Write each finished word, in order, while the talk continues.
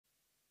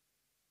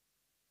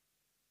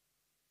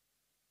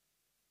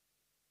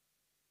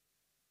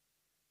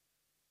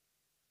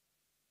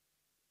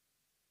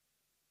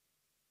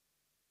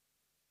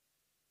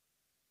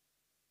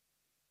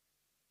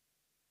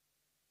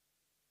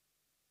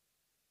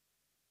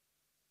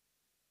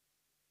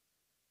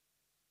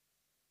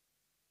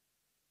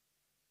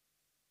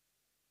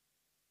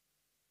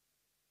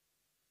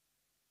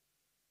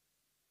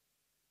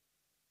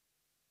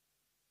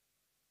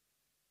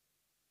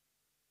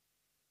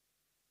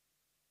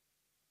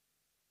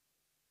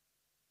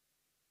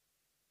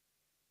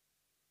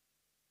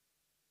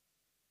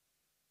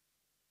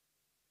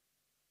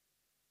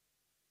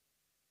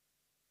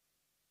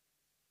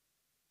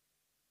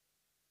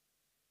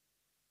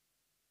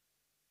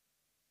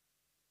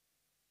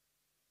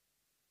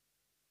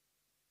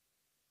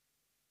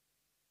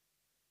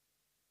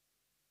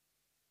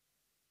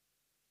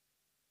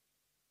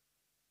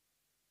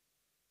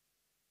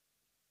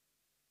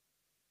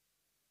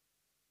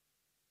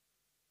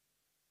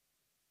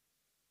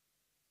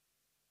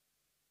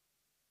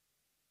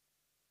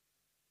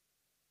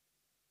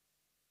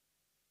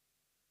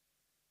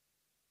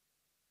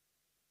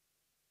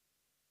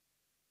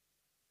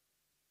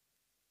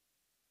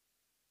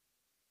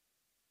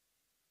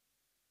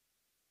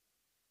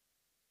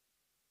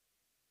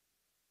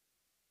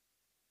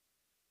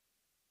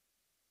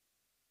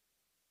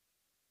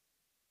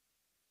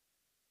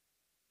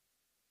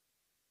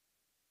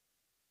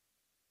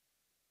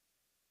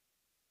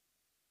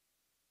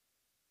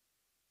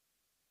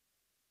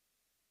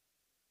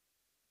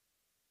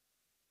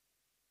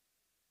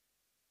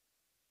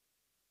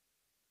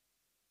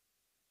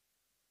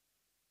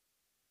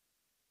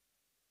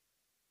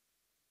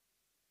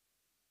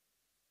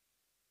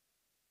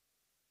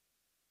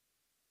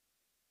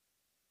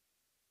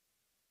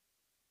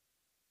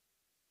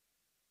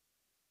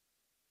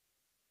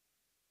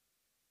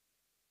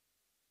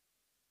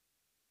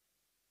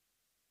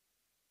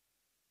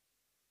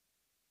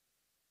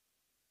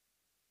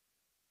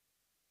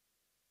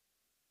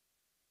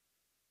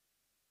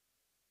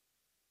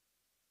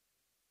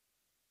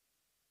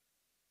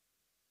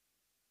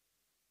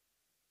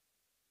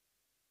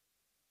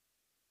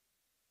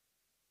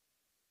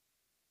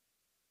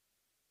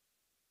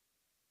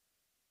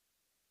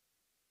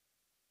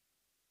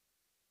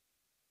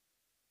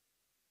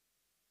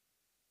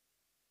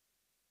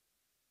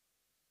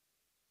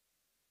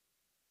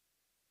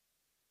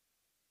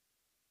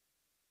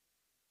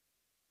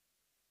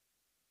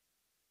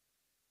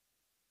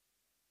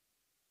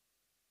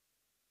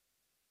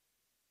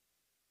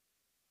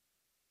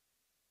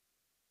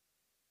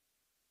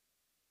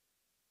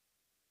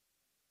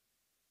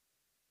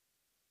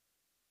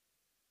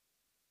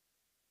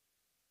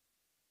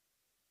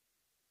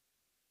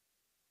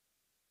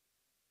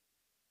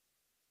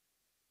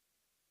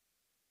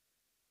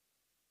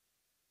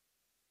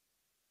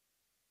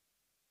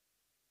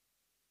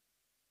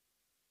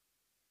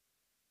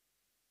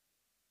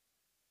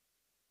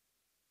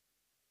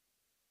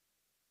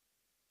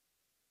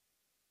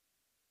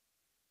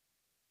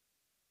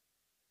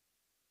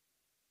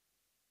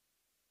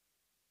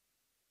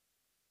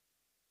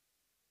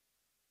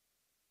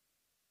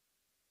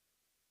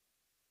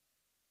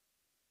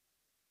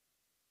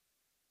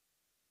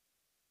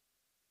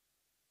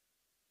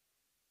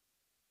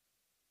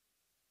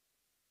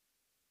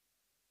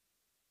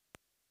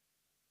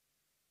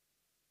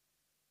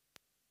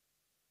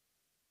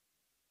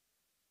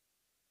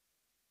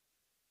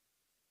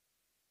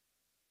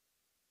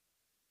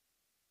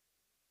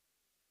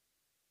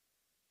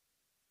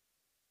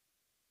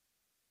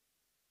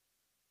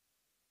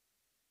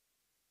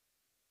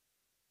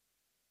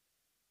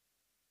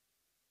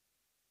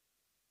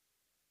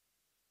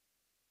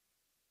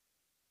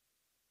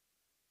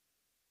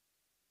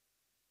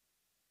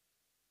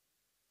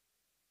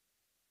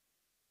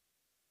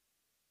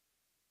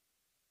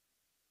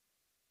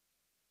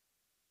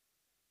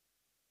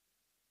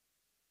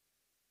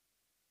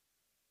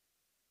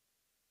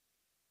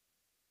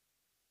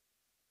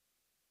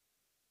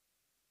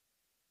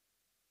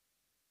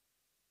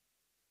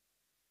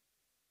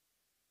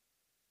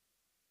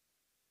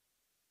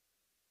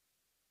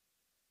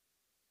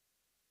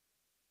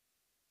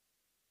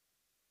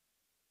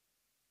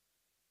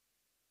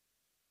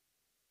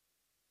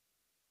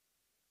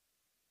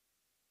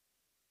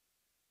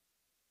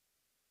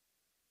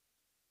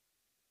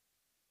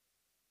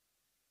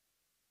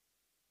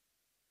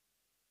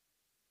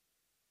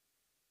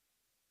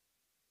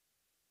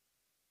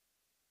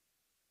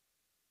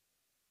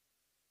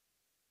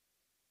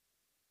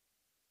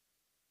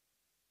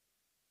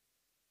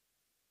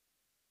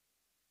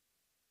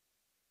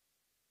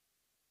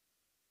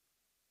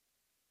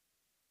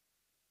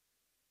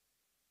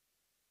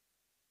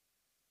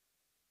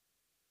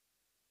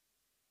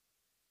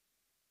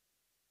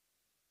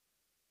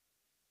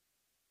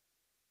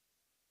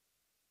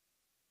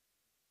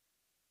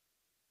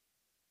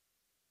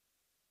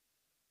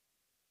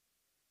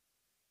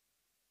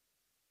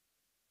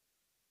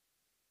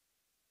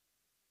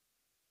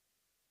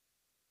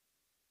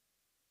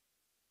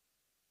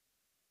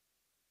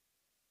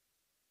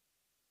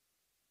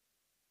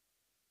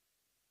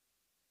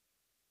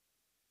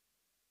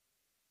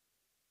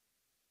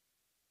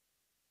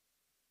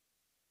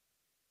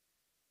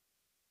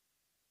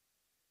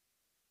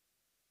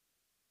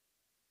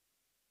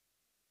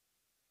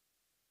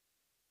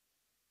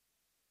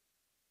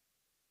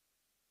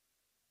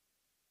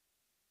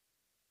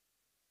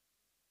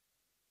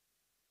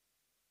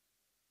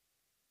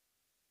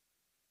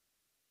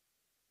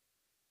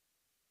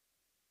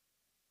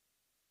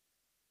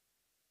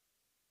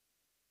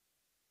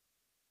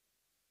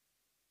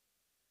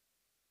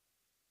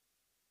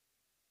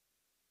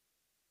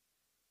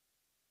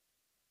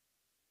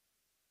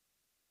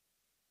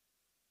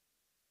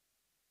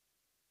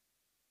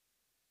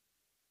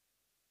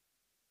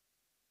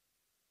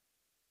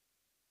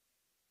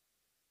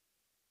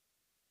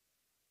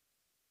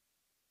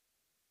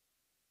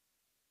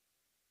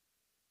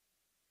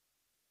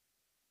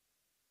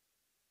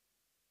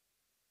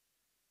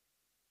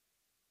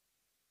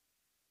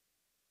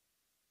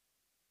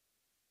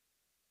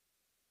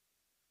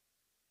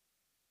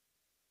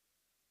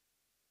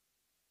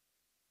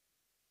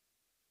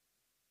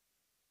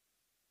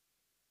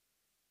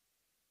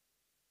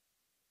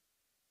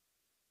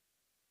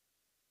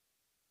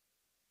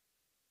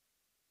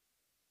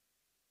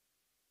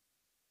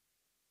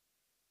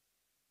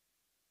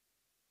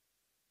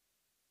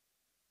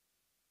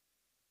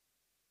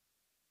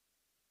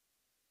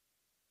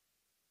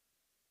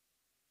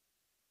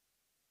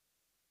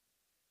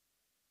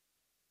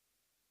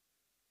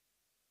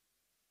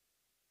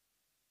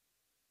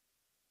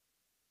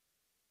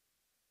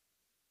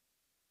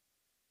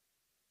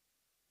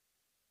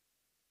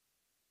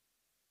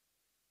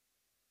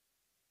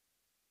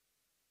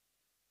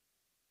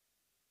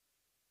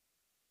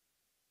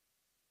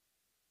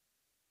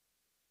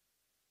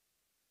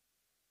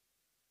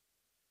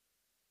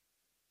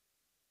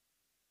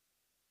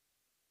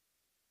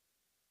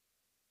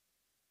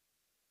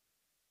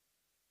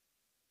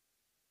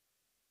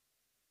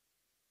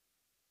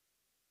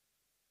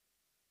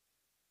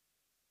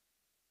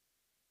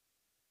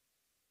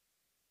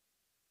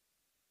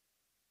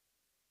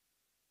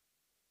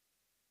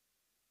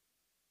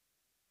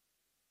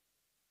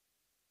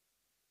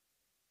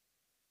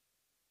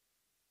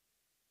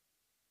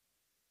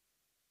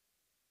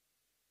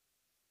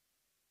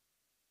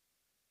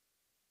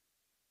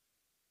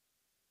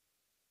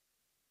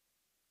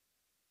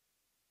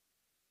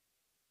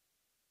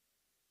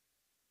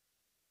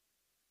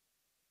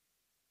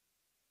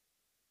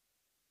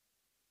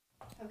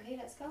Okay,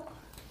 let's go.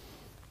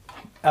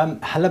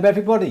 Hello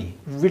everybody.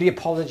 Really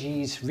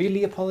apologise for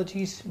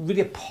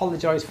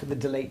the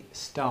delayed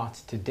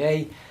start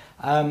today.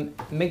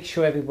 Make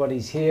sure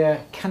everybody's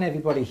here. Can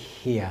everybody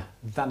hear?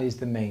 That is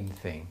the main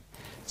thing.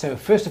 So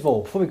first of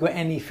all, before we go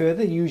any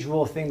further, the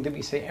usual thing that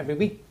we say every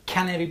week,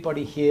 can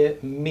everybody hear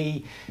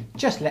me?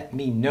 Just let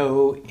me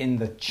know in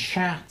the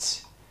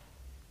chat.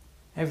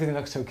 Everything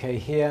looks okay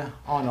here.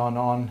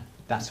 On.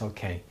 That's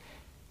okay.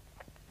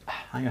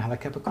 I'm going to have a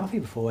cup of coffee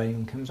before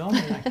anyone comes on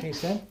in that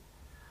case then.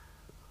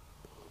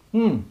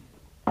 And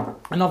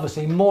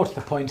obviously, more to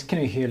the point,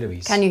 can you hear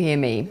Louise? Can you hear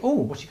me? Oh,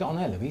 what you got on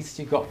there, Louise?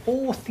 You've got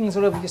all things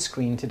all over your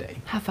screen today.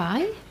 Have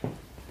I?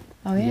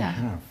 Oh, yeah. Yeah, I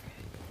have.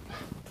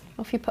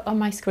 Off you put on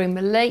my screen.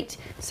 We're late.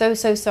 So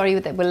sorry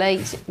that we're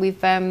late.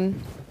 We've,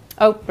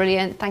 oh,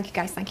 brilliant. Thank you,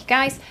 guys.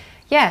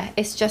 Yeah,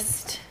 it's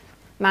just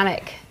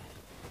manic.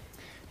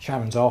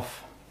 Sharon's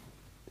off.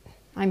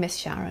 I miss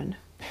Sharon.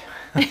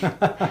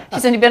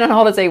 She's only been on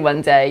holiday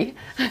one day.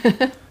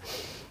 Because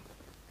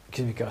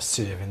we've got to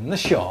serve in the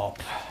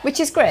shop. Which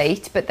is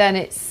great, but then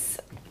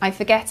I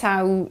forget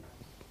how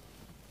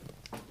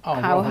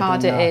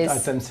hard it is.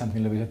 I've done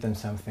something, Louise, I've done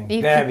something.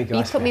 There we go.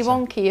 You put me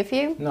wonky, have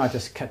you? No, I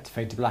just cut to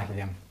fade to black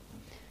again.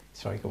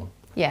 Sorry, go on.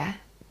 Yeah.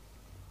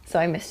 So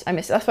I missed.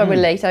 That's why we're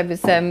late. I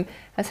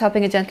was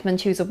helping a gentleman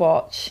choose a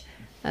watch,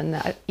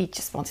 and he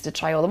just wanted to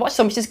try all the watches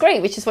on, which is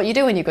great, which is what you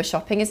do when you go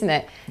shopping, isn't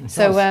it?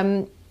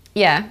 So,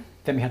 yeah.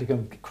 Then we had to go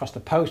across the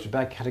post.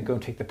 Rebecca had to go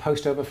and take the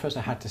post over first.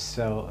 I had to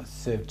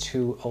serve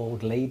 2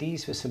 old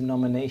ladies for some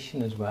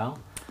nomination as well.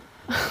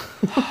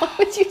 Why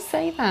would you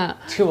say that?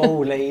 2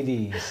 old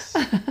ladies.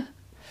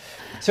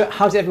 So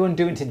how's everyone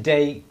doing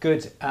today?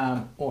 Good.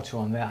 Auto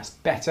on there. That's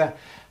better.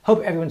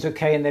 Hope everyone's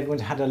okay and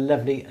everyone's had a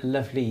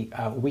lovely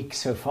week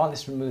so far.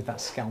 Let's remove that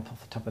scalp off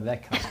the top of there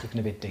because it's looking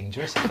a bit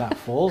dangerous if that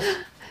falls.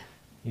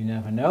 You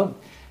never know.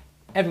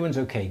 Everyone's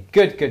okay.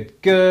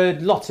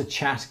 Good. Lots of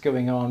chat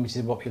going on, which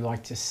is what we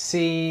like to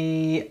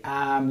see.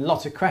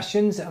 Lots of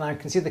questions, and I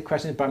can see the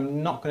questions, but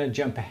I'm not going to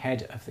jump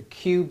ahead of the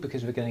queue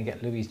because we're going to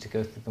get Louise to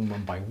go through them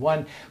one by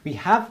one. We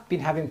have been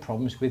having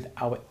problems with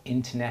our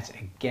internet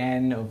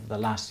again over the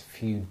last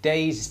few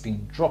days. It's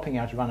been dropping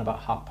out around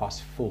about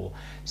 4:30.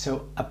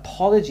 So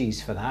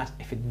apologies for that.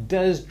 If it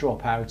does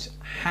drop out,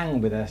 hang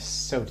with us,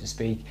 so to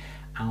speak,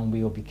 and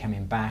we will be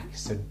coming back,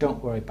 so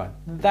don't worry about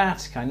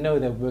that. I know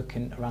they're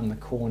working around the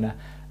corner,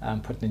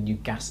 putting a new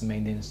gas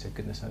main in, so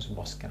goodness knows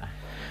what's going to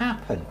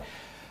happen.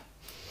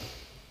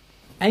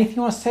 Anything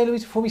you want to say,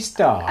 Louise, before we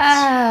start?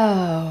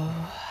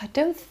 Oh, I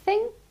don't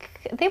think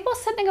there was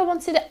something I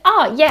wanted to...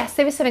 yes,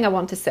 there was something I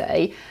want to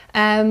say.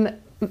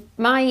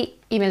 My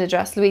email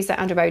address,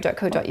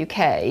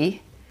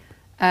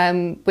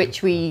 louise@andrewandlouise.co.uk,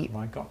 which we...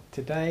 What have I got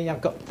today?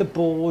 I've got the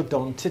board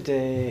on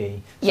today.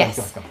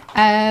 Yes.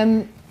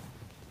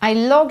 I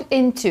logged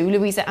into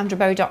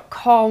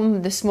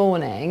louise@andrewandlouise.com this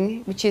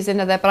morning, which is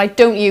another, but I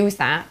don't use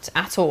that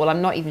at all.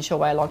 I'm not even sure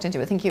why I logged into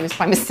it. I think it was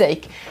by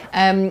mistake.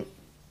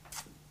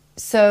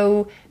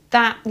 So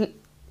the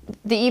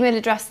email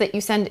address that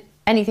you send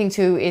anything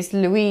to is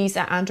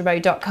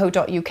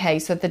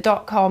louise@andrewandlouise.co.uk. So the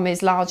 .com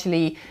is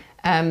largely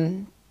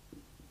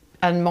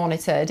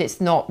unmonitored.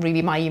 It's not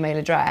really my email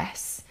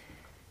address.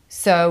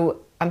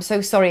 So I'm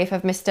so sorry if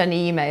I've missed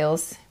any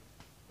emails.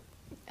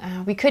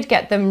 We could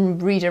get them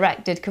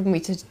redirected, couldn't we,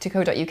 to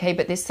co.uk,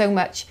 but there's so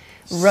much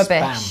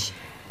rubbish.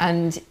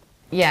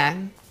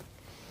 Spam.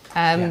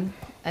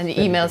 And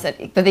emails,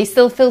 but they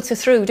still filter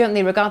through, don't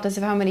they, regardless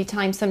of how many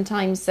times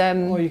sometimes...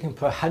 Or you can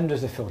put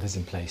hundreds of filters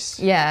in place.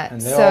 Yeah,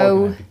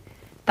 so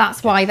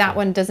that's why that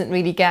one doesn't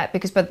really get,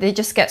 but they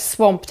just get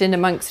swamped in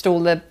amongst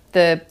all the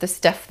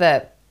stuff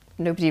that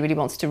nobody really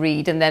wants to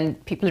read, and then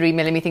people are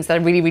emailing me things that I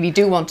really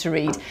do want to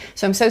read.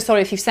 So I'm so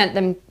sorry if you've sent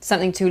them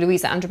something to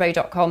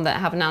louise@andrewandlouise.com that I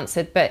haven't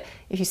answered, but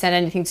if you send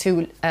anything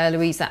to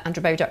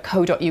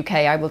louise@andrewandlouise.co.uk,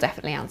 I will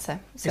definitely answer.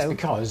 So it's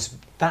because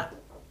the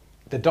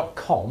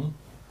 .com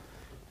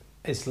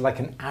is like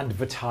an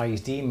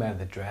advertised email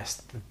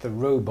address. The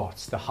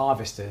robots, the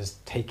harvesters,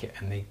 take it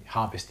and they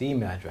harvest the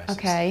email addresses.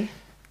 Okay.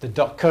 The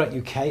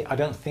 .co.uk, I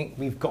don't think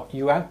we've got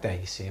you out there,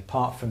 you see,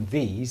 apart from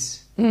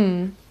these.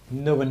 No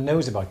one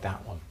knows about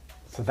that one.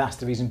 So that's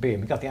the reason being.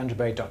 We've got the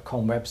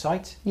andrewberry.com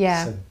website,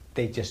 so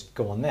they just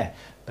go on there.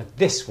 But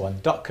this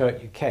one,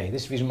 .co.uk,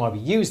 this reason why we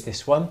use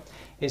this one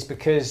is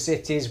because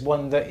it is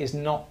one that is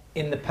not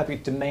in the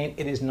public domain,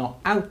 it is not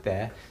out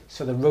there,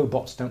 so the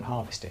robots don't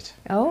harvest it.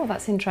 Oh,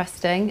 that's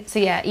interesting. So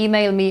yeah,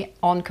 email me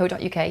on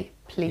co.uk,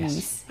 please.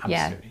 Yes,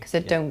 absolutely. Because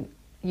I don't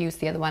use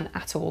the other one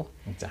at all.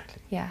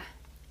 Exactly. Yeah.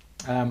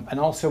 And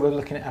also we're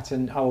looking at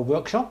our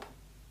workshop.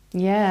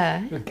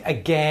 Yeah.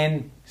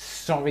 Again,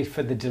 sorry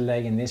for the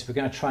delay in this. We're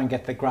going to try and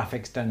get the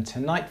graphics done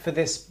tonight for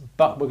this,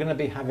 but we're going to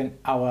be having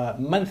our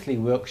monthly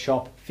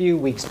workshop a few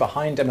weeks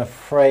behind, I'm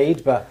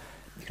afraid, but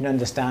you can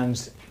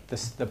understand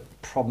the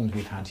problems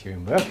we've had here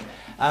in work.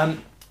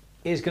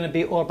 Is going to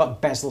be all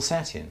about bezel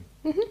setting.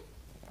 We're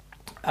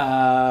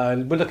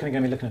going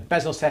to be looking at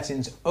bezel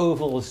settings,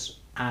 ovals,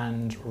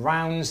 and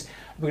rounds.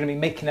 We're going to be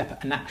making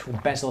up an actual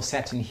bezel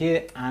set in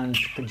here and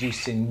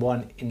producing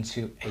one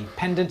into a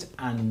pendant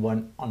and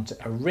one onto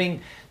a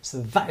ring.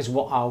 So that is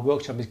what our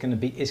workshop is going to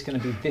be. It's going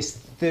to be this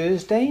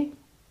Thursday.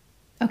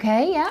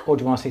 Okay, yeah. Or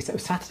do you want to say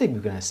Saturday? We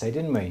were going to say,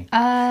 didn't we?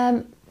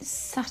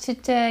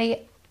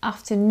 Saturday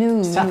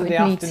afternoon. Saturday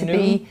would need afternoon. To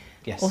be,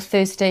 yes. or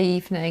Thursday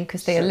evening,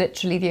 because they are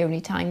literally the only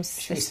times.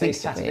 Should we say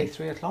Saturday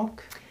 3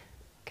 o'clock?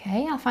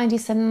 Okay, I'll find you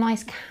some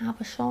nice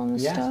cabochon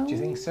stones. Yes, do you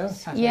think so?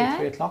 Saturday, yeah.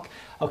 3 o'clock.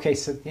 Okay,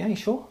 so yeah, you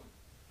sure?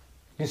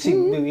 You see,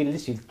 we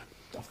literally,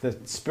 off the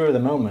spur of the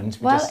moment.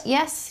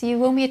 Yes,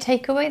 you owe me a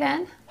takeaway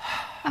then,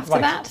 after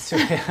that.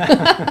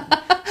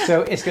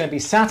 So it's going to be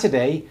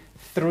Saturday,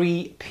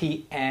 3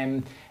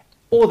 p.m.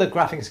 All the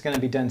graphics are going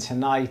to be done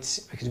tonight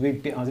because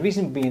the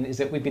reason being is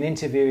that we've been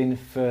interviewing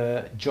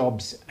for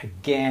jobs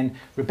again.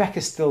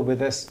 Rebecca's still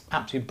with us,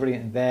 absolutely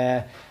brilliant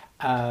there.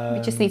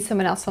 We just need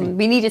someone else on.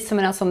 We needed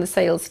someone else on the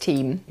sales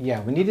team.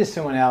 Yeah, we needed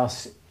someone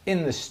else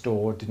in the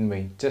store, didn't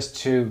we?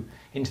 Just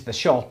into the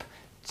shop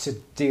to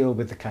deal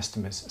with the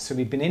customers. So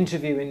we've been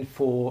interviewing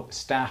for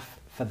staff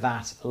for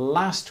that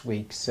last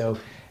week. So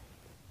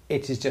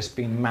it has just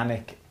been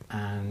manic,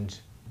 and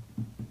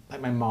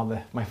like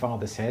my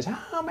father says,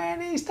 how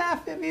many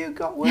staff have you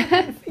got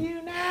working for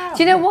you now?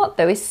 Do you know what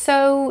though? It's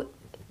so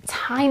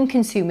time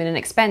consuming and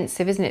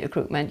expensive, isn't it,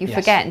 recruitment? You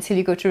forget until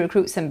you go to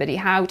recruit somebody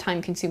how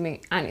time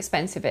consuming and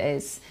expensive it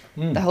is,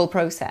 the whole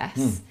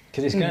process.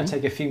 Because it's going to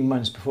take a few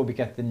months before we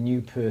get the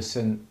new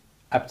person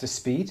up to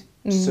speed.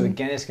 So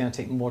again, it's going to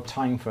take more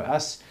time for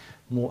us,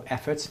 more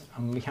effort,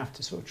 and we have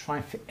to sort of try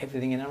and fit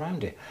everything in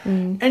around it.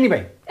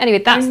 Anyway,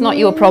 that's not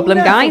your problem,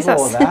 guys.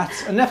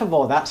 Enough of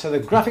all that. So the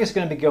graphics are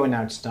going to be going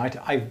out tonight.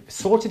 I've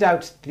sorted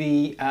out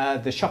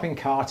the shopping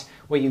cart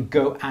where you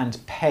go and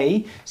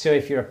pay. So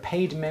if you're a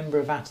paid member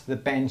of At The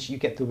Bench, you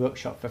get the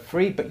workshop for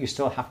free, but you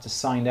still have to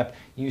sign up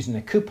using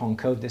a coupon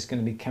code that's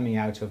going to be coming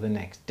out over the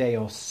next day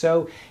or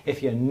so.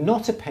 If you're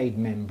not a paid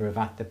member of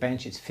At The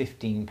Bench, it's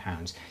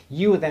 £15.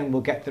 You then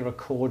will get the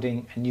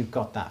recording, and you've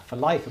got that for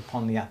life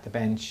upon the At The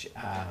Bench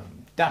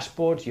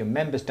dashboard, your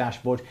members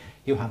dashboard.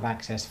 You'll have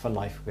access for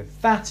life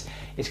with that.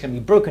 It's going to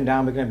be broken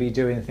down. We're going to be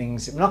doing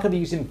things. We're not going to be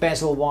using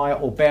bezel wire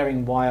or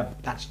bearing wire.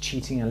 That's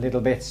cheating a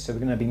little bit. So we're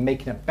going to be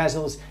making up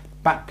bezels,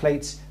 back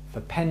plates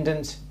for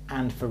pendant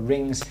and for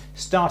rings,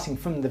 starting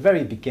from the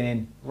very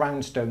beginning,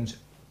 round stones,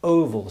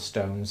 oval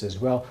stones as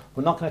well.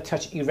 We're not going to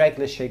touch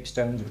irregular shaped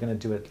stones. We're going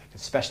to do a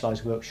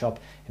specialised workshop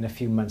in a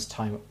few months'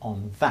 time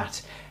on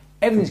that.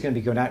 Everything's going to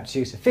be going out to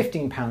you, so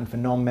 £15 for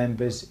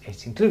non-members.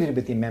 It's included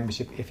with your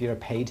membership if you're a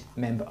paid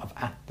member of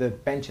At The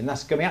Bench, and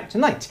that's going out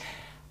tonight.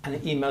 And the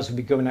emails will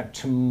be going out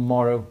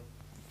tomorrow.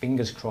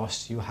 Fingers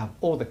crossed, you'll have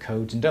all the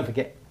codes. And don't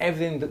forget,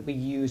 everything that we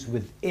use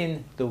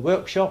within the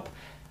workshop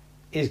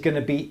is going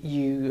to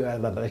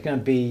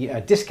be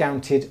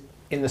discounted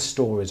in the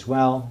store as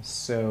well.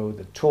 So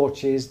the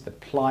torches, the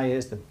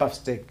pliers, the buff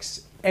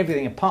sticks,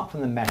 everything apart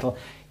from the metal,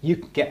 you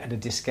can get at a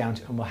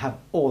discount, and we'll have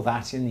all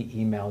that in the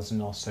emails and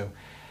also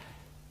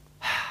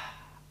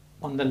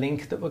on the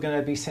link that we're going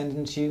to be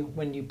sending to you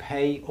when you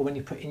pay or when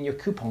you put in your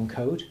coupon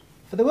code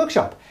for the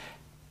workshop.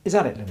 Is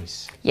that it,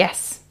 Louise?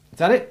 Yes. Is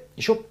that it?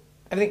 You sure?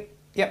 Everything?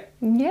 Yep.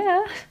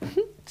 Yeah.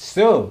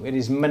 So it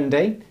is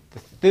Monday, the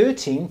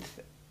 13th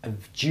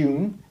of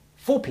June,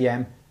 4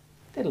 p.m,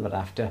 a little bit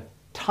after,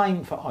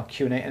 time for our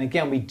Q&A. And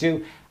again, we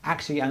do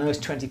actually, I know it's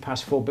 20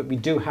 past 4, but we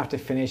do have to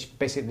finish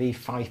basically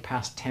 5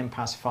 past, 10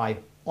 past 5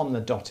 on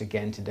the dot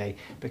again today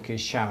because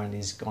Sharon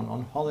is gone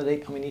on holiday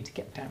and we need to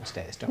get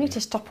downstairs, don't we? We need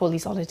to stop all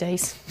these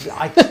holidays.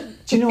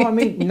 Do you know what I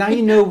mean? Now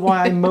you know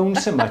why I moan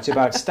so much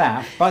about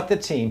staff, about the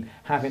team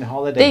having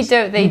holidays.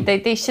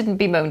 They shouldn't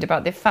be moaned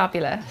about. They're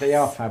fabulous. They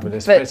are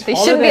fabulous. But they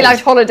shouldn't be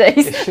allowed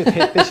holidays.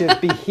 They should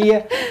be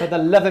here for the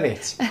love of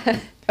it.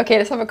 Okay,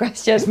 let's have a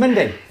question. It's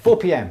Monday, 4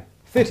 p.m,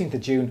 13th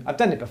of June. I've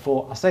done it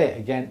before. I'll say it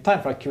again.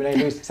 Time for our Q&A.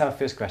 Louise, let's have our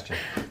first question.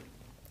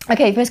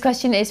 Okay, first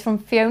question is from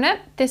Fiona.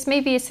 This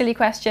may be a silly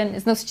question.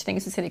 There's no such thing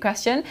as a silly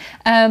question.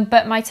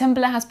 But my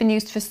tumbler has been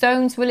used for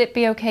stones. Will it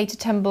be okay to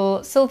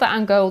tumble silver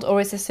and gold,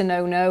 or is this a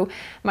no-no?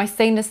 My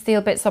stainless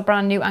steel bits are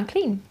brand new and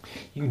clean.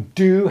 You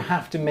do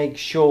have to make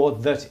sure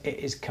that it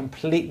is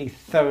completely,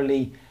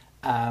 thoroughly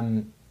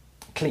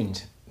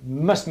cleaned.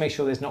 Must make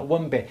sure there's not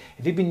one bit.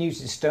 If you've been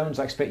using stones,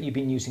 I expect you've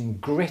been using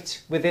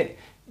grit with it.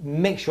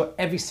 Make sure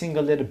every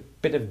single little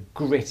bit of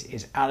grit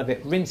is out of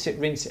it. Rinse it,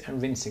 and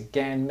rinse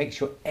again. Make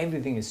sure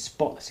everything is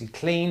spotlessly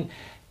clean.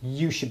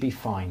 You should be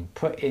fine.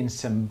 Put in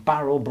some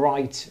barrel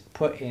bright.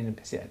 Put in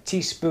a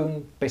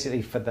teaspoon,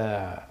 basically for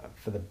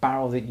the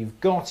barrel that you've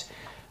got.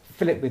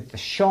 Fill it with the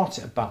shot,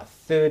 about a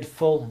third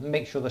full.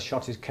 Make sure the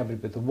shot is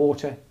covered with the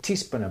water.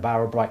 Teaspoon of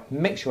barrel bright.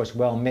 Make sure it's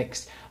well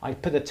mixed. I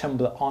put the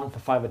tumbler on for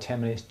 5 or 10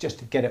 minutes just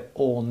to get it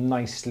all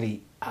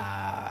nicely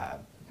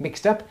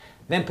mixed up.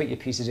 Then put your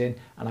pieces in,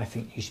 and I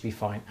think you should be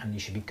fine and you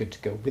should be good to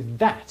go with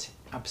that.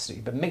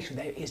 Absolutely. But make sure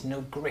there is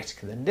no grit,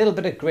 because a little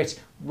bit of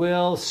grit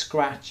will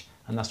scratch,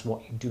 and that's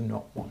what you do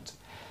not want.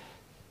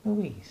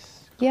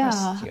 Louise, yeah,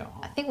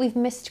 I think we've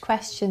missed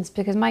questions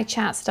because my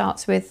chat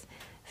starts with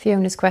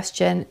Fiona's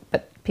question,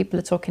 but people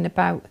are talking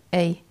about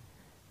a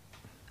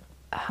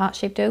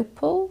heart-shaped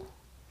opal.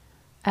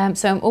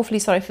 So I'm awfully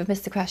sorry if I've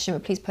missed the question,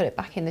 but please put it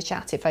back in the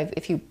chat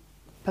if you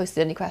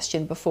posted any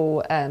question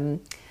before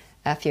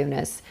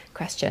Fiona's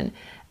question.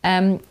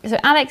 So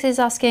Alex is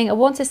asking, I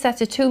want to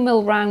set a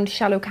 2mm round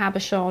shallow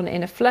cabochon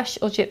in a flush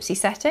or gypsy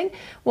setting.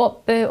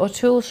 What burr or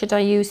tool should I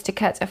use to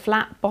cut a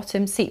flat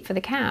bottom seat for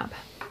the cab?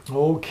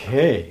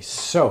 Okay,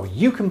 so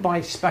you can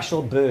buy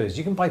special burrs.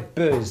 You can buy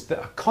burrs that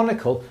are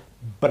conical,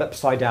 but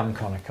upside down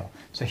conical.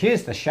 So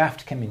here's the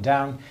shaft coming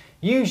down.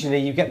 Usually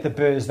you get the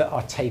burrs that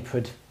are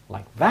tapered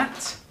like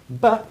that,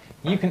 but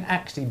you can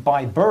actually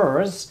buy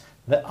burrs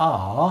that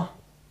are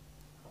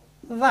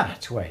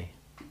that way.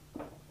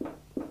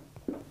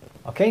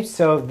 Okay,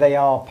 so they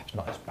are perhaps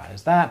not as bad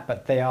as that,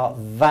 but they are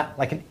that,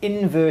 like an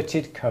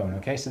inverted cone.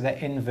 Okay, so they're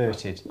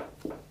inverted.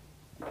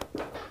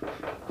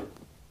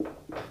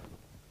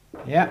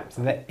 Yeah,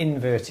 so they're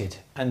inverted.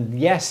 And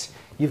yes,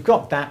 you've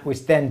got that,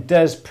 which then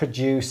does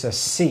produce a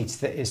seat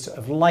that is sort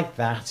of like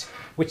that,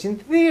 which in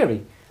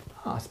theory,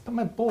 I put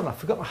my board on. I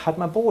forgot I had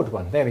my board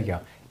one. There we go.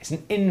 It's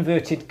an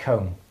inverted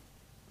cone.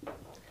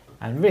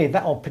 And really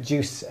that will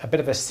produce a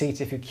bit of a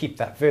seat if you keep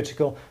that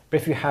vertical,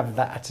 but if you have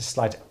that at a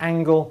slight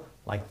angle,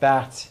 like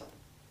that,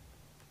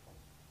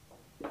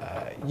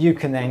 you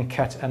can then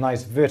cut a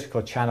nice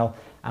vertical channel,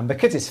 and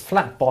because it's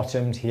flat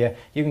bottomed here,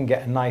 you can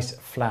get a nice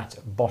flat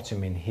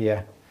bottom in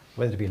here,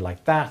 whether it be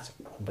like that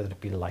or whether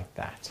it be like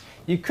that.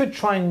 You could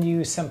try and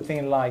use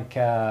something like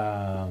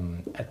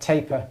a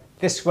taper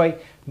this way,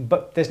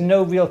 but there's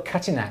no real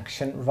cutting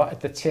action right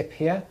at the tip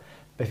here.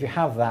 But if you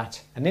have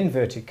that, an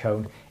inverted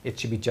cone, it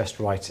should be just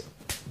right.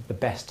 The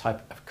best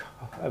type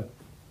of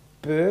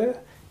burr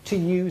to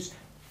use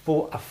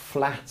for a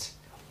flat,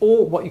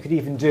 or what you could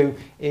even do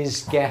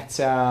is get,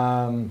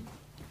 you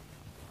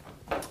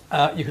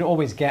can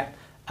always get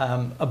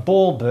a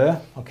ball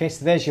burr. Okay,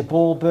 so there's your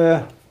ball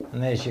burr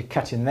and there's your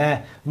cut in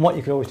there. And what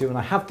you could always do, and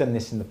I have done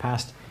this in the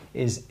past,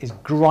 is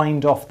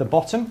grind off the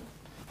bottom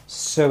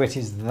so it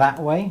is that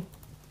way.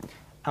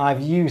 And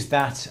I've used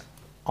that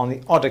on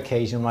the odd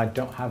occasion when I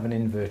don't have an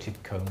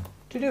inverted cone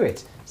to do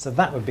it. So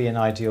that would be an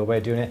ideal way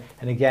of doing it.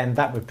 And again,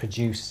 that would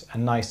produce a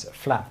nice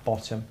flat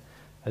bottom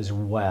as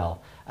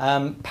well.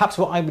 Perhaps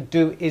what I would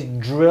do is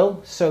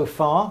drill so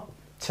far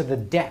to the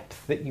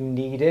depth that you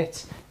need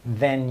it,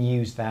 then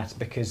use that,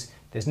 because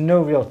there's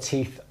no real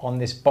teeth on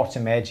this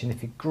bottom edge, and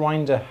if you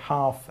grind a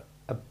half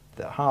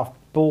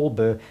ball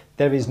burr,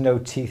 there is no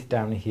teeth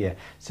down here.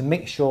 So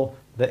make sure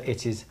that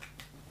it is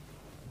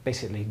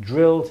basically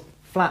drilled,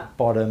 flat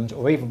bottomed,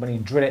 or even when you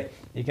drill it,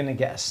 you're going to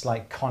get a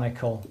slight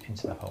conical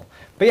into the hole.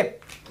 But yeah,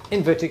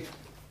 inverted,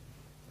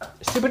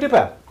 super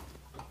duper.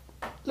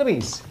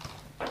 Louise,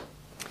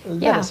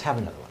 let us have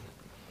another one.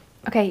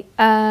 Okay.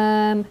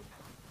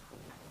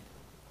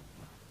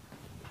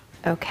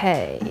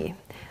 Okay.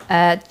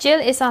 Jill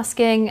is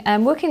asking,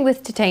 working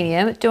with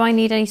titanium, do I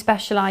need any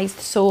specialised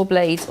saw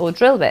blades or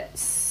drill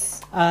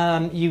bits?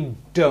 You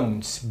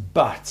don't,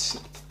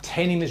 but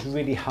titanium is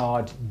really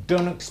hard.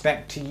 Don't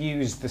expect to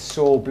use the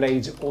saw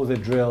blades or the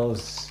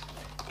drills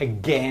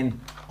again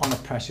on a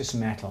precious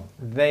metal.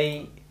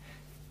 They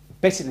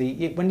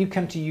basically, when you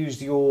come to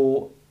use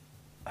your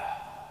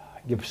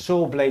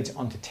saw blades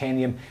on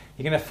titanium,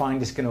 you're going to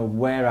find it's going to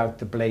wear out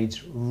the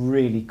blades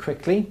really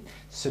quickly.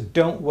 So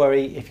don't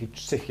worry if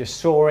you're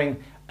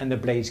sawing and the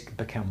blades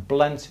become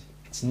blunt.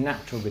 It's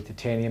natural with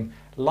titanium.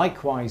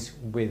 Likewise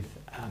with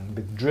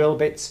drill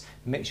bits,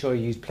 make sure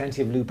you use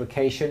plenty of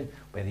lubrication,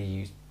 whether you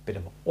use a bit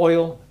of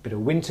oil, a bit of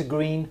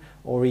wintergreen,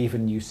 or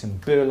even use some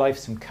Burr Life,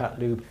 some cut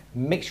lube.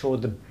 Make sure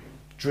the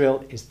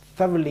drill is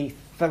thoroughly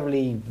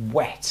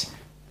wet,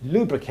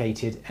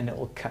 lubricated, and it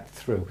will cut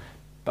through.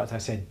 But as I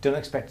said, don't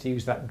expect to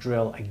use that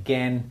drill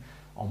again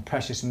on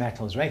precious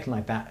metals or anything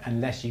like that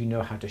unless you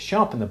know how to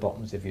sharpen the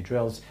bottoms of your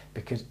drills,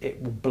 because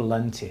it will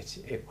blunt it.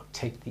 It will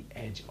take the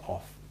edge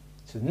off.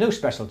 So no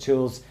special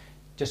tools,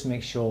 just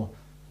make sure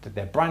that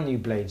they're brand new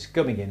blades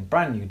going in,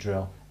 brand new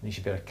drill, and you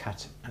should be able to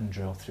cut and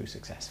drill through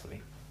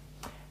successfully.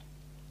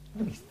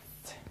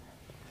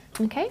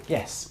 Okay.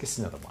 Yes, this is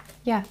another one.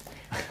 Yeah.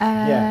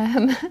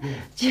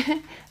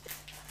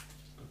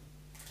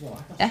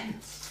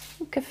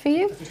 Good for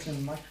you.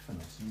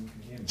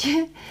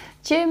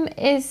 Jim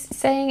is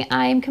saying,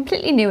 I'm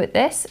completely new at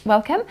this.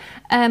 Welcome.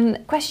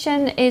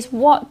 Question is,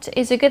 what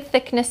is a good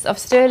thickness of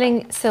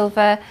sterling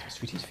silver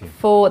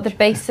for the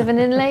base of an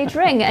inlaid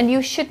ring? And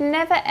you should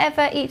never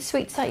ever eat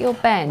sweets at your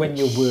bench. When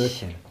you're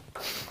working.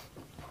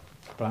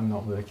 But I'm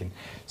not working.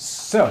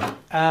 So,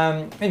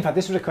 in fact,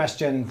 this was a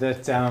question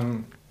that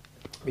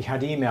we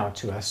had emailed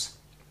to us,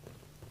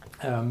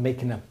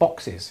 making up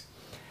boxes.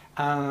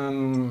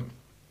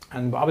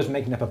 And I was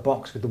making up a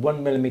box with a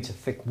 1mm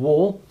thick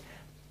wall,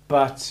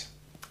 but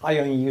I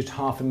only used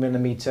 0.5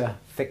 millimeter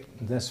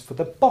thickness for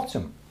the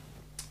bottom.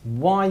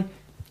 Why?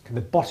 Because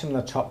the bottom and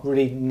the top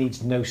really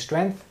needs no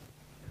strength.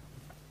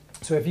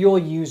 So if you're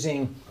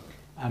using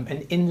an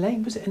inlay,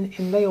 was it an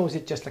inlay or was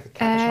it just like a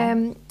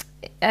cabochon?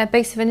 A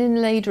base of an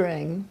inlaid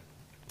ring.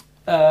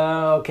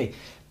 Okay.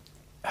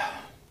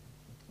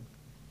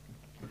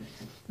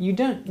 you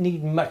don't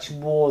need much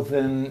more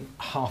than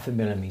 1/2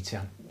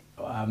 millimetre.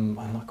 I'm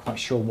not quite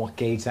sure what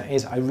gauge that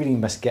is. I really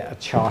must get a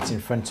chart in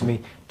front of me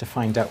to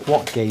find out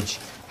what gauge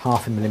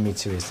 1/2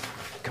 millimetre is.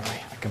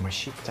 I've got my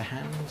sheet to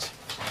hand.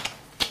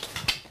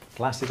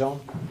 Glasses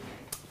on.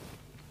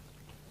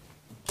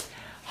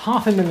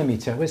 1/2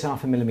 millimetre. Where's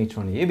 1/2 millimetre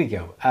on here? Here we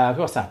go.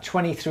 What's that?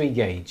 23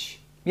 gauge.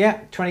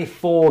 Yeah,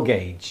 24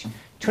 gauge.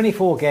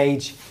 24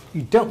 gauge.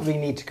 You don't really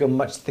need to go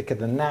much thicker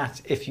than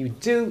that. If you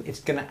do,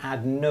 it's going to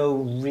add no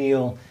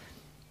real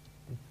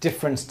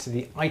difference to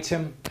the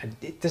item.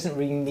 It doesn't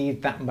really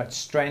need that much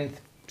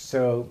strength,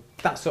 so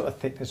that sort of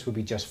thickness will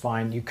be just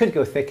fine. You could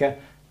go thicker.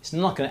 It's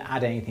not going to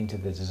add anything to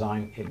the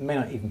design. It may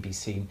not even be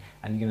seen,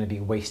 and you're going to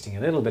be wasting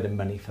a little bit of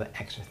money for the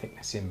extra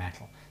thickness in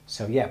metal.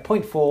 So yeah,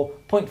 0.4,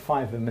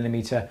 0.5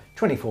 millimetre,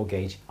 24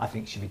 gauge, I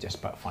think should be just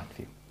about fine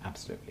for you.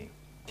 Absolutely.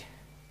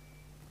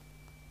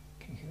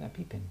 Can you hear that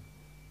beeping?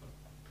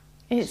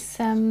 It's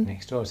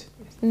next door. It's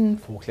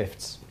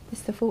forklifts.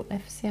 It's the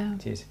forklifts, yeah.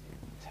 It is.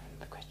 Let's have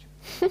another question.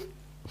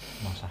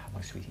 Whilst I have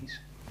my sweeties.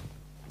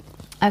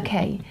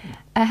 Okay.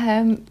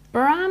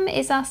 Bram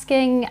is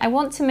asking, I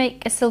want to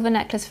make a silver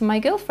necklace for my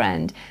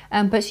girlfriend,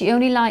 but she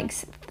only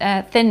likes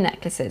thin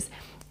necklaces.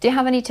 Do you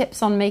have any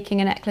tips on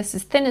making a necklace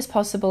as thin as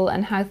possible,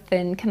 and how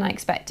thin can I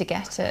expect to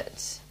get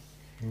it?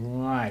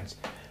 Right.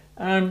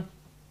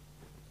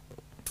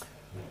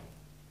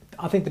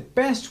 I think the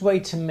best way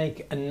to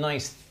make a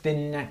nice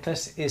thin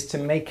necklace is to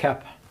make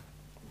up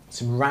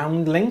some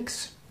round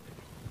links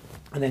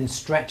and then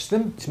stretch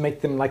them to make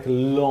them like a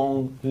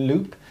long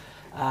loop.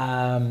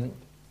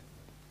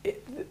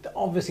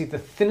 Obviously, the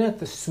thinner,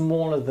 the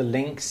smaller the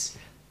links,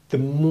 the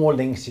more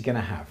links you're going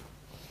to have.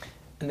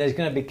 And there's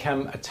going to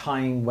become a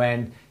time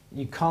when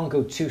you can't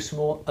go too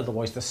small,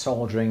 otherwise the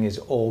soldering is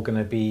all going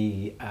to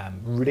be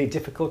really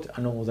difficult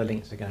and all the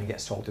links are going to get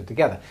soldered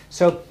together.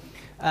 So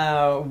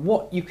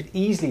what you could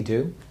easily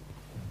do,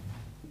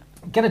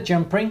 get a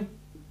jump ring,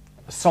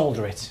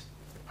 solder it,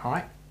 all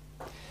right?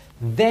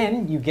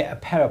 Then you get a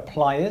pair of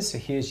pliers. So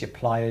here's your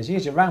pliers,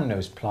 here's your round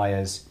nose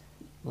pliers,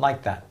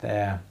 like that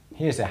there.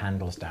 Here's the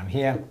handles down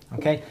here,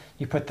 okay?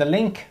 You put the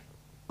link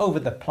over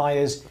the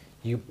pliers,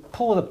 you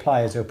pull the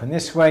pliers open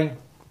this way,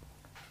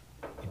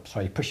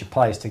 sorry, you push your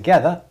pliers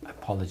together,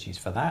 apologies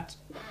for that,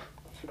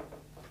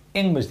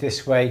 inwards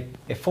this way,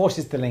 it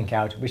forces the link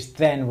out, which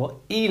then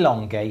will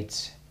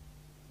elongate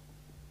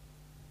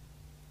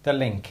the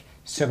link,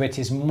 so it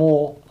is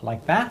more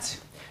like that.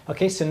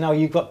 Okay, so now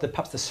you've got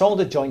perhaps the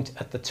solder joint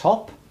at the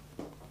top.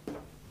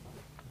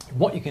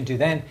 What you can do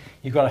then,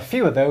 you've got a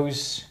few of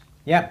those.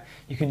 Yeah,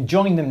 you can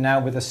join them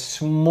now with a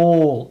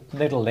small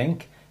little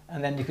link,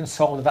 and then you can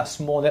solder that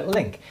small little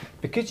link.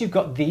 Because you've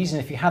got these, and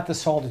if you have the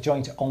solder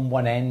joint on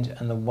one end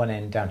and the one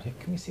end down here,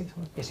 can you see this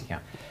one? Yes, you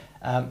can.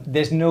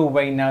 There's no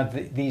way now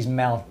that these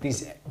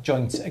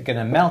joints are going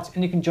to melt,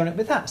 and you can join it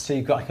with that. So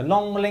you've got like a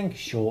long link,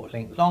 short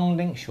link, long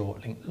link,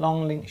 short link,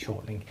 long link,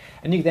 short link,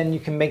 and then you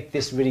can make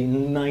this really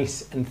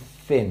nice and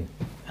thin,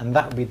 and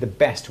that would be the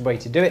best way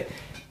to do it.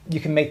 You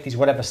can make these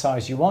whatever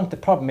size you want. The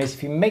problem is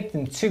if you make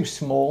them too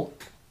small,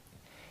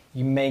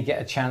 you may get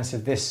a chance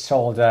of this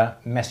solder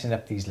messing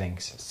up these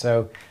links.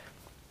 So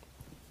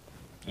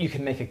you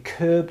can make a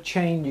curb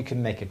chain, you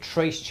can make a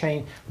trace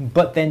chain,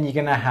 but then you're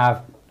going to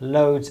have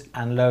loads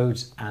and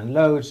loads and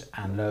loads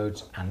and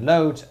loads and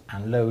loads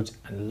and loads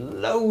and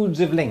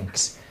loads of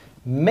links.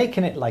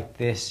 Making it like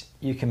this,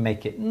 you can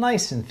make it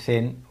nice and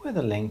thin with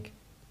a link,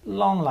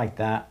 long like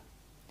that,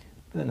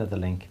 with another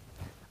link.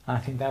 And I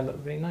think that'll look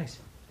really nice.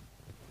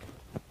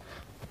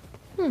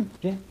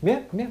 Yeah,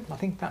 I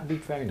think that'd be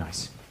very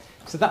nice.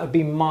 So that would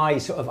be my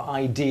sort of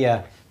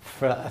idea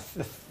for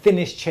the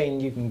thinnest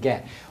chain you can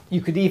get. You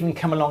could even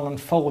come along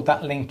and fold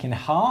that link in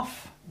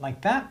half,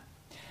 like that.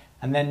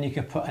 And then you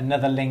could put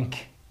another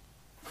link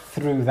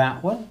through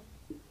that one.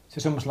 So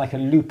it's almost like a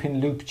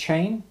loop-in-loop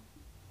chain.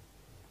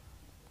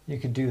 You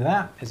could do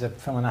that. There's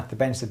someone at the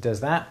bench that does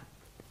that.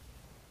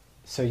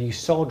 So you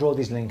solder all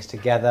these links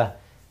together,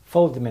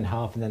 fold them in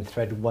half, and then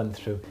thread one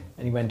through,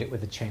 and you end it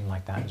with a chain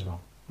like that as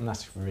well. And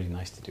that's really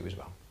nice to do as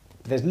well.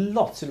 There's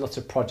lots and lots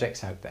of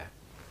projects out there.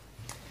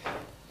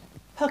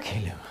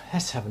 Okay, Lou,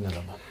 let's have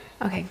another one.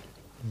 Okay.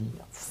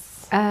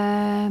 Yes.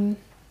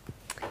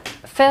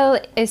 Phil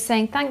is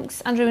saying,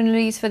 thanks, Andrew and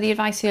Louise, for the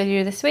advice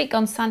earlier this week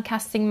on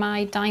sandcasting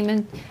my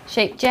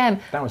diamond-shaped gem.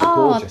 That was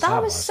gorgeous.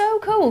 That was so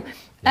cool.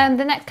 Yeah.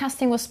 The next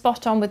casting was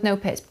spot on with no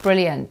pits.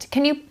 Brilliant.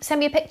 Can you send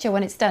me a picture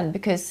when it's done?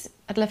 Because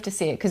I'd love to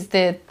see it. Because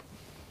the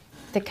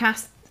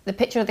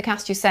picture of the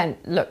cast you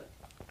sent looked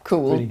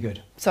cool. Really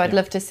good. So I'd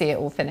love to see it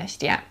all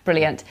finished. Yeah,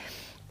 brilliant.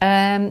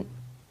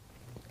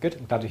 Good,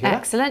 I'm glad to hear that.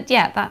 Excellent.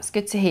 Yeah, that's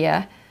good to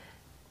hear.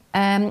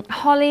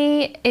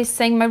 Holly is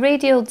saying, my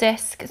radial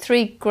disc,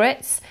 3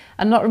 grits,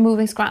 and not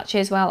removing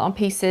scratches well on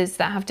pieces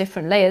that have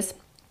different layers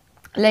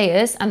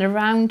and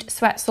around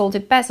sweat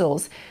soldered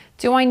bezels.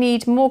 Do I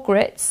need more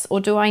grits, or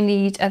do I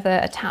need other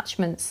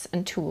attachments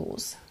and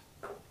tools?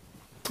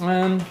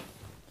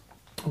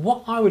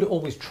 What I would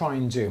always try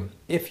and do,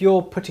 if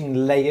you're putting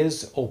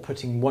layers or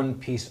putting one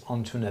piece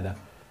onto another,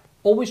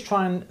 always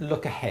try and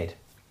look ahead.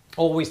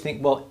 always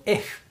think, well,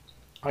 if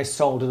I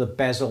solder the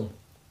bezel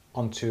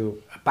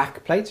onto a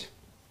back plate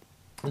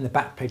and the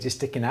back plate is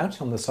sticking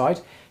out on the side,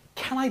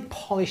 can I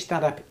polish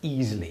that up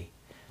easily?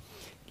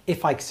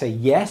 If I say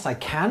yes, I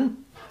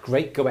can,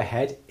 great, go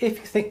ahead. If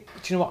you think,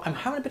 do you know what, I'm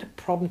having a bit of a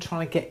problem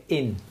trying to get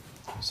in.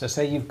 So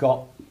say you've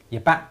got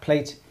your back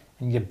plate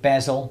and your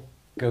bezel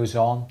goes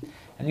on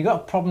and you've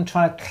got a problem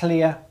trying to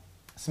clear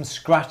some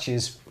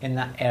scratches in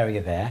that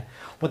area there.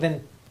 Well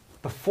then,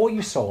 before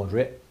you solder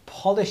it,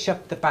 polish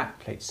up the back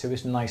plate so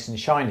it's nice and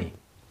shiny,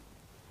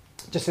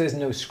 just so there's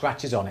no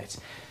scratches on it.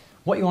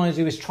 What you want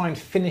to do is try and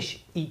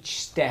finish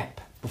each step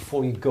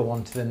before you go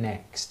on to the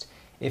next.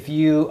 If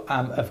you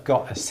have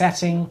got a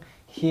setting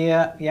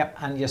here, yep,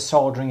 and you're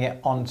soldering it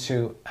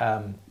onto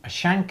a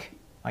shank,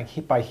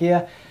 like by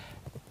here,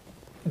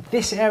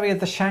 this area of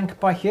the shank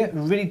by here,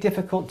 really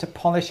difficult to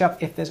polish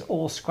up if there's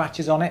all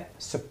scratches on it,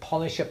 so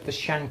polish up the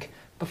shank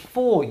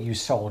before you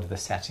solder the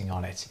setting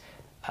on it.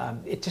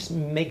 It just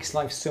makes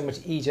life so much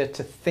easier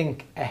to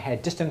think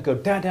ahead. Just don't go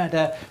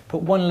da,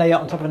 put one layer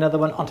on top of another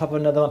one, on top of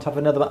another, on top of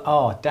another one.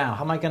 Oh, damn,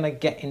 how am I going to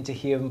get into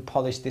here and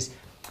polish this?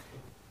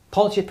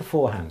 Polish it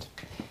beforehand.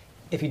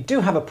 If you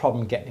do have a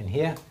problem getting in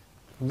here,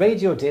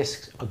 radio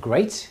discs are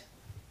great,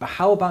 but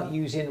how about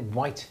using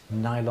white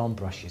nylon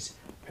brushes?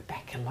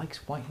 Rebecca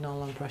likes white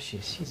nylon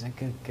brushes. She's a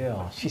good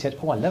girl. She said,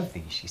 oh, I love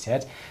these, she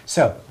said.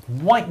 So,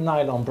 white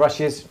nylon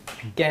brushes,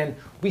 again,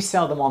 we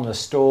sell them on the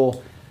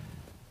store.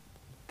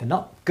 They're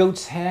not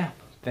goat's hair,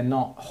 they're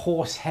not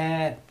horse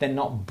hair, they're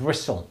not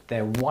bristle.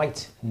 They're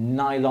white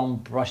nylon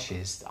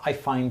brushes. I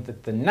find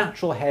that the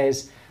natural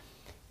hairs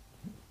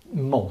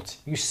molt.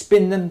 You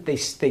spin them, they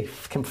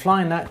can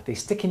fly in that, they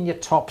stick in your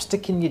top,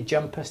 stick in your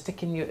jumper,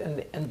 stick in your,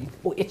 and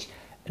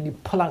you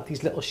pull out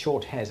these little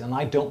short hairs, and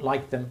I don't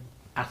like them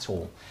at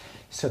all.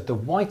 So the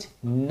white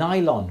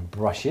nylon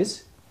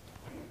brushes,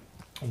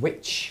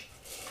 which,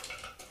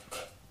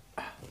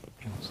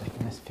 hang on a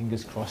second, let's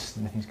fingers crossed,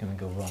 nothing's going to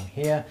go wrong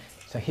here.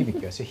 So here we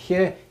go. So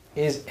here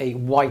is a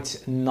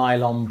white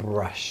nylon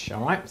brush.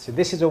 All right. So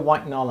this is a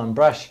white nylon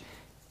brush.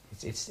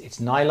 It's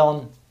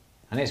nylon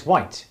and it's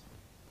white.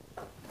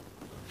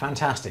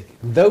 Fantastic.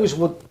 Those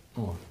will.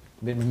 Oh,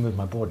 let me move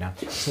my board now.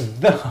 So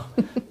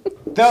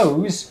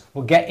those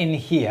will get in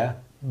here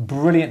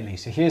brilliantly.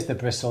 So here's the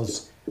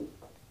bristles.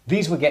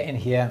 These will get in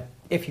here.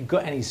 If you've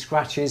got any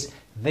scratches,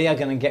 they are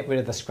going to get rid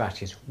of the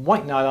scratches.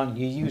 White nylon,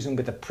 you use them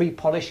with a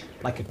pre-polish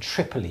like a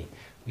Tripoli.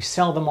 We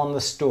sell them on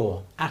the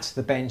store,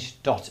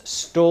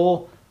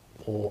 atthebench.store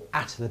or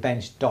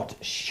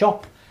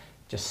atthebench.shop.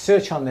 Just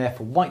search on there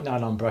for white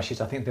nylon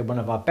brushes. I think they're one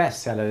of our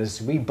best sellers.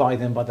 We buy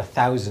them by the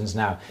thousands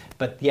now.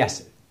 But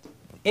yes,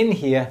 in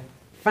here,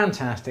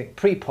 fantastic,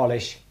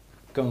 pre-polish.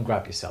 Go and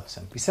grab yourself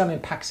some. We sell them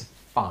in packs of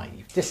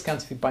 5.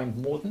 Discounts if you buy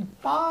more than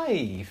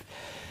 5.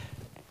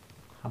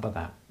 How about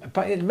that?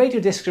 But radio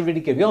discs are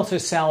really good. We also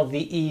sell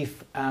the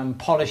Eve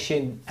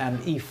polishing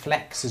Eve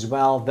Flex as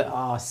well that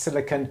are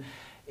silicone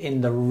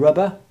in the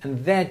rubber,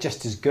 and they're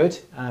just as good.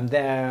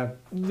 They're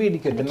really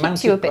good. And it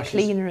keeps you a bit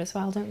cleaner as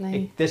well, don't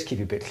they? It does keep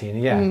you a bit cleaner,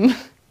 yeah.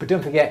 But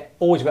don't forget,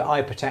 always wear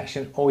eye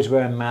protection, always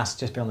wear a mask,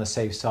 just be on the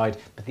safe side.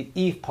 But the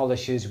Eve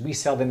polishes, we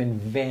sell them in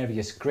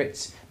various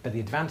grits. But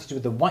the advantage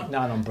with the white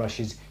nylon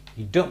brushes,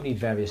 you don't need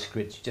various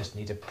grits, you just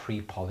need a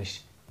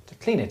pre-polish to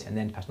clean it, and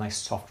then perhaps a nice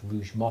soft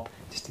rouge mop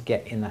just to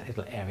get in that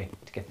little area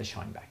to get the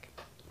shine back.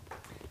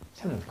 Let's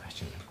have another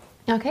question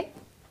then. Okay.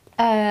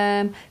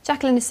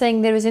 Jacqueline is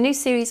saying there is a new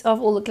series of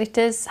all the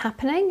glitters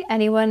happening.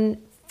 Anyone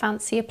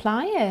fancy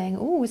applying?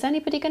 Oh, is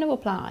anybody going to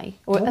apply?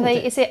 Or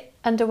is it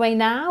underway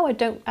now? I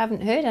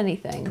haven't heard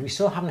anything. We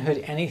still haven't heard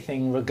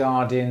anything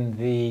regarding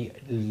the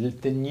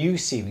new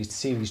series,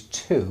 Series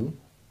 2.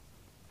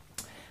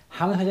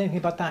 Haven't heard anything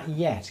about that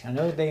yet. I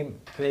know they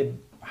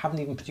haven't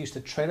even produced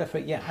a trailer for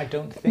it yet, I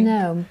don't think.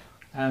 No.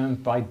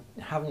 But I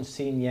haven't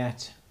seen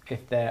yet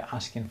if they're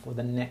asking for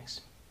the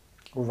next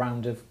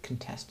round of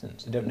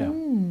contestants. I don't know.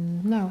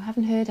 No,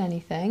 haven't heard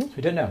anything.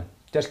 We don't know.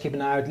 Just keep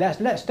an eye out. Let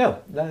us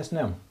know. Let us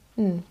know.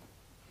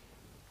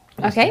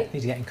 Okay. Need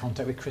to get in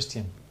contact with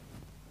Christian.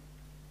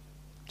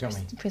 Don't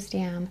we?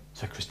 Christiane.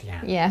 Sorry,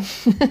 Christiane. Yeah.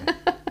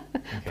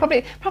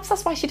 Okay. Perhaps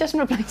that's why she doesn't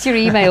reply to your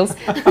emails.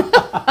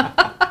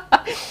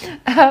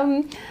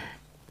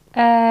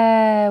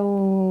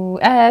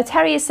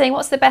 Terry is saying,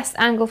 what's the best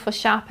angle for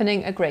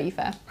sharpening a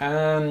graver?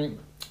 Have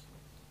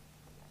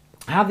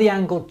the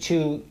angle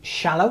too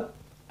shallow,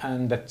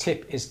 and the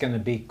tip is going to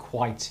be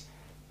quite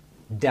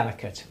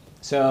delicate.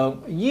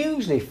 So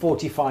usually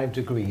 45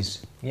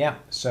 degrees. Yeah,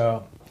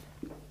 so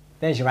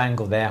there's your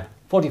angle there,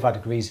 45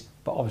 degrees,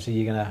 but obviously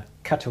you're going to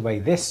cut away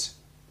this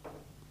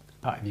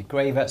part of your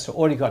graver. So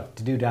all you've got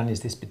to do down is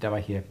this bit down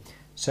right here.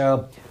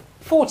 So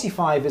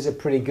 45 is a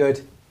pretty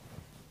good.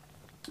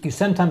 You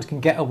sometimes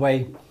can get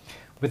away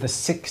with a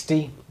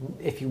 60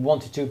 if you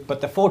wanted to, but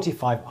the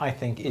 45 I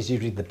think is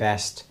usually the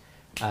best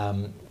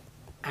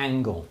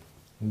angle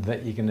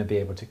that you're going to be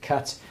able to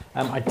cut.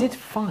 I did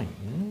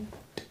find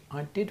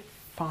I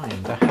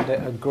had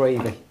a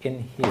graver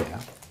in here.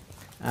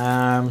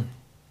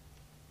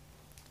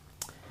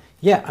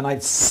 Yeah, and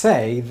I'd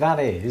say that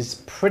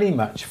is pretty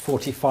much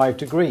 45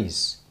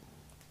 degrees.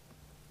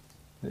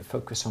 Let it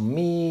focus on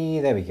me,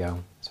 there we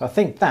go. So I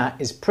think that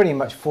is pretty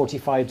much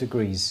 45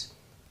 degrees.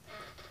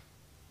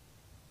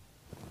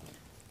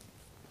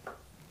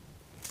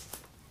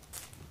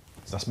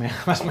 So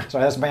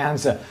that's my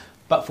answer,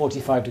 but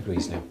 45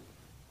 degrees now.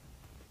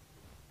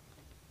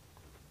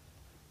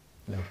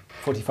 No,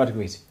 45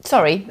 degrees.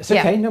 Sorry. It's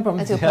okay, no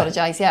problem. I do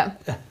apologise, yeah.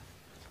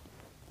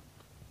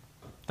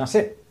 That's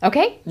it.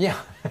 Okay. Yeah.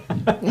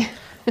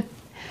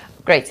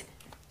 Great.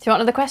 Do you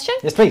want another question?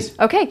 Yes, please.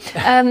 Okay.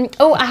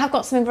 Oh, I have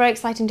got something very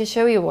exciting to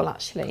show you all,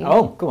 actually.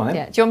 Oh, go on then.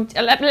 Yeah. Do you want,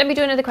 let me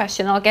do another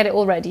question. I'll get it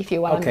all ready for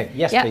you. Okay.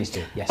 Yes, please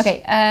do. Yes.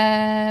 Okay.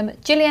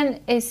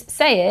 Gillian is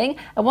saying,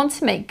 I want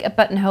to make a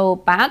buttonhole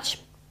badge.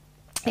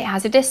 It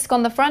has a disc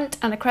on the front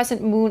and a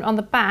crescent moon on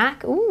the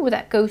back. Ooh,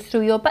 that goes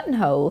through your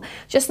buttonhole.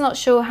 Just not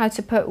sure how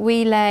to put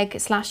wee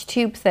leg /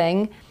 tube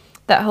thing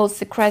that holds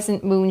the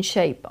crescent moon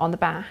shape on the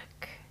back.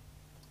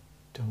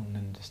 Don't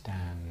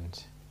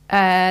understand.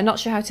 Not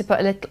sure how to put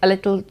a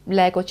little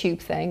leg or tube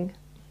thing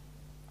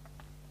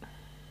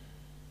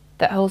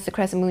that holds the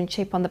crescent moon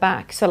shape on the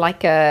back. So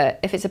like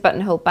if it's a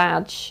buttonhole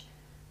badge,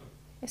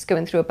 it's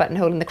going through a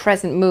buttonhole and the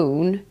crescent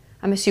moon,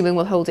 I'm assuming,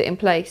 will hold it in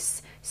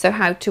place. So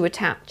how to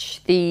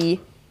attach the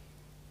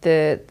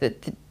okay.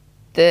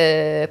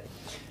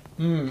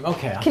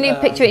 Can you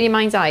picture it in your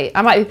mind's eye?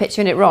 I might be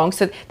picturing it wrong.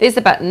 So there's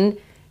the button,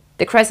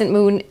 the crescent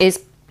moon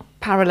is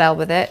parallel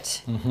with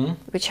it,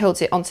 which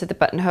holds it onto the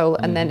buttonhole,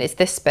 and then it's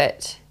this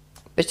bit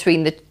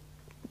between the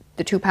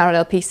two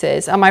parallel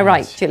pieces. Am I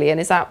right, Gillian?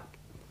 Is that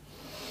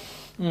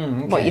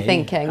what you're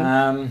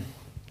thinking?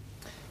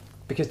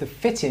 Because the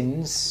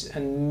fittings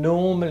are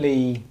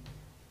normally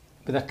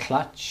with a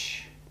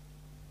clutch,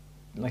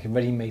 like a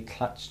ready-made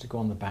clutch to go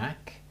on the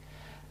back.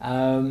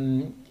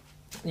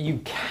 You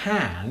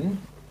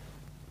can,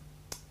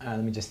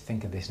 let me just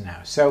think of this now.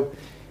 So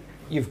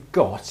you've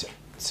got,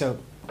 so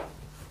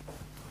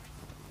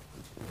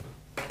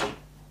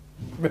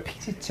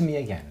repeat it to me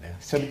again though.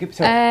 So we've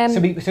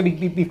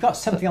got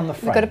something on the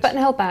front. We've got a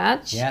buttonhole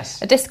badge,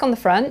 yes, a disc on the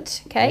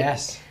front, okay,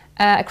 yes,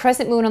 a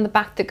crescent moon on the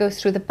back that goes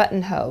through the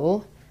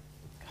buttonhole.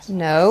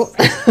 No.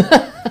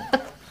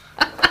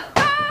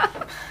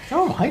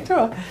 All right,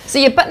 all right. So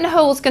your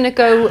buttonhole's going to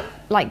go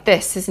like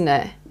this, isn't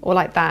it? Or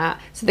like that.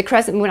 So the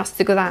crescent moon has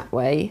to go that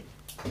way.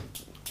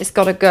 It's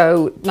got to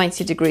go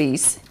 90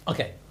 degrees.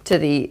 Okay. To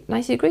the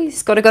 90 degrees.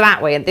 It's got to go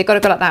that way, and they've got to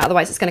go like that.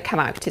 Otherwise, it's going to come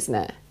out, isn't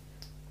it?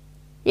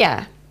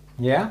 Yeah.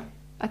 Yeah.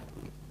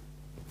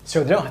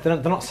 So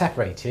they're not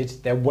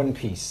separated. They're one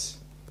piece.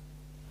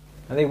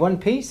 Are they one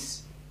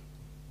piece?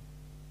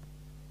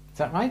 Is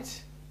that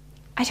right?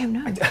 I don't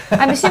know.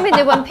 I'm assuming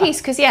they're one piece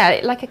because,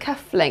 yeah, like a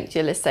cuff link,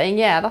 Jill is saying.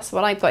 Yeah, that's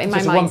what I've got in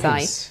my mind's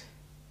eye.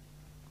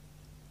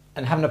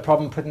 And having a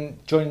problem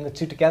joining the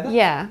two together?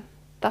 Yeah,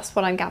 that's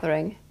what I'm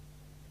gathering.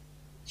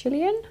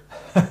 Gillian?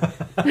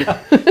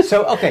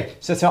 So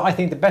I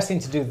think the best thing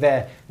to do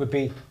there would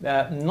be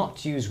not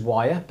to use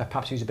wire, but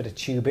perhaps use a bit of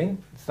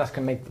tubing. So that's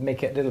going to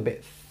make it a little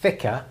bit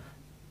thicker,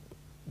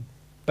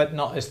 but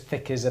not as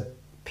thick as a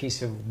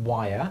piece of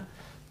wire.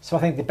 So I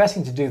think the best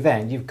thing to do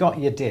then, you've got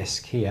your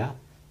disc here.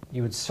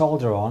 You would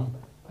solder on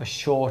a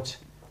short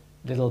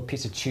little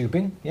piece of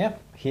tubing,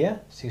 here.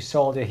 So you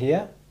solder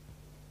here.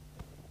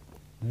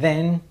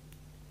 Then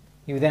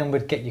you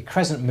would get your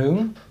crescent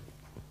moon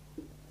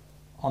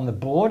on the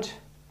board,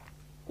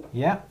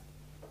 and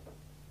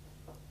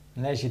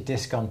there's your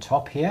disc on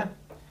top here.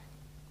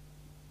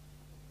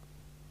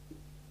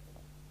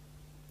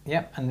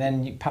 And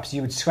then perhaps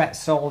you would sweat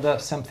solder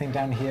something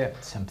down here,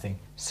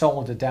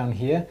 solder down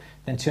here,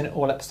 then turn it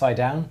all upside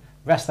down,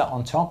 rest that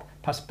on top.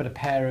 Perhaps put a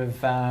pair of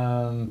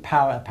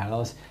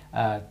parallels,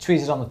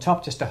 tweezers on the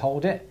top just to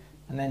hold it,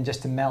 and then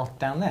just to melt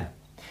down there.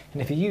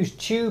 And if you use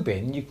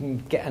tubing, you can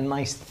get a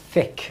nice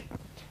thick,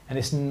 and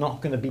it's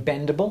not going to be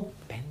bendable.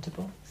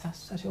 Bendable? Is that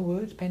such a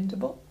word?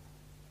 Bendable?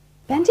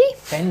 Bendy?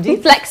 Bendy?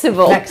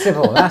 Flexible.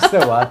 Flexible, that's the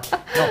word.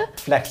 Not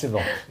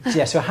flexible.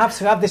 Yeah, so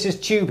have this as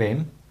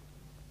tubing.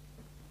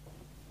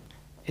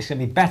 It's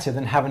going to be better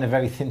than having a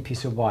very thin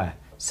piece of wire.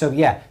 So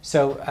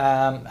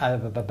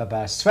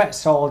sweat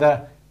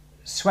solder.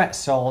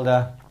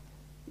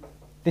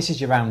 This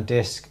is your round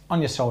disc on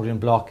your soldering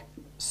block.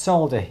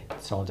 Solder.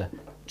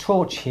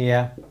 Torch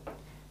here.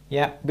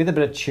 With a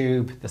bit of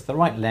tube that's the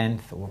right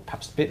length, or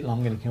perhaps a bit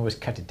longer. You can always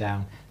cut it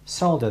down.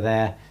 Solder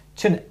there.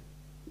 Turn it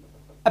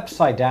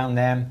upside down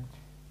then.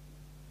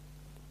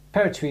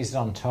 Pair of tweezers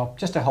on top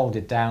just to hold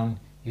it down.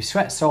 You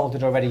sweat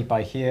soldered already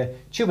by here.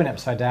 Tubing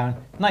upside down,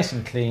 nice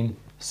and clean.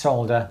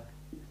 Solder.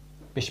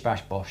 Bish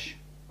bash bosh.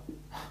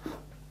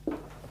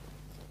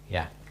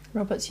 Yeah.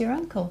 Robert's your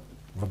uncle.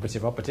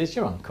 Robert is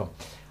your uncle.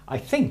 I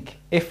think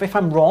if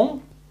I'm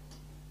wrong,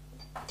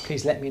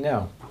 please let me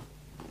know.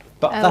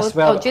 But that's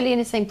where. Gillian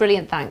is saying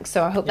brilliant, thanks.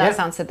 So I hope that's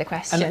answered the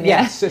question.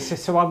 And,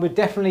 so I would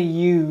definitely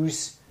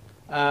use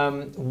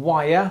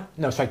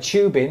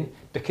tubing,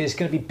 because it's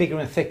going to be bigger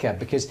and thicker,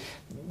 because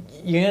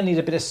you're going to need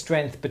a bit of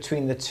strength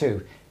between the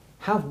two.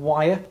 Have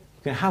wire.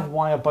 You can have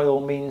wire by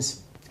all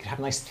means. It's could have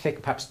nice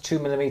thick, perhaps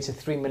 2mm,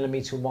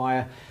 3mm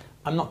wire.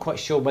 I'm not quite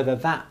sure whether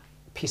that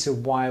piece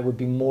of wire would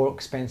be more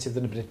expensive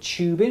than a bit of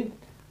tubing.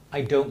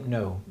 I don't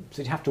know.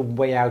 So you'd have to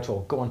weigh out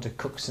or go onto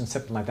Cooks and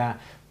something like that.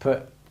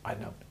 Put, I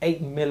don't know,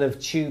 8mm of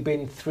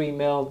tubing,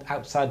 3mm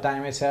outside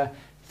diameter,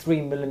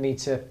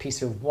 3mm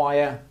piece of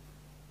wire,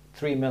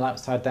 3mm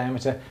outside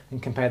diameter,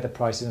 and compare the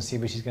prices and see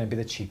which is going to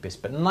be the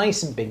cheapest. But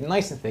nice and big,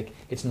 nice and thick,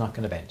 it's not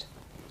going to bend.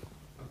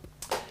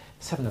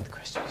 Let's have another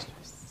question.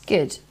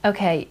 Good.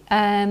 Okay.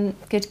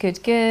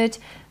 Good.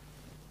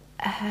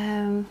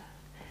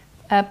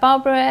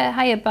 Barbara,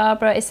 hiya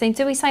Barbara, is saying,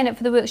 do we sign up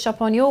for the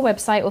workshop on your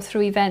website or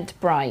through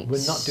Eventbrite?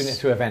 We're not doing it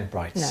through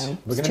Eventbrite. No,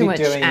 we're it's going too to be much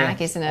doing ag,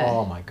 isn't it?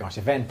 Oh my gosh,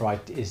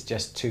 Eventbrite is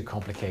just too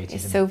complicated.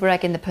 It's over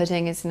egg in the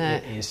pudding, isn't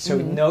it? It is. So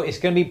no, it's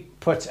going to be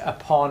put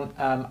upon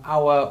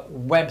our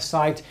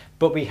website,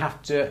 but we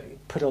have to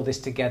put all this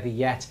together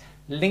yet.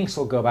 Links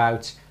will go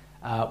out.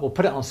 We'll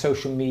put it on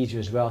social media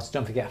as well, so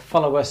don't forget,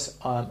 follow us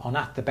on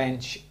At The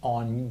Bench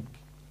on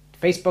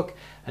Facebook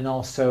and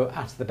also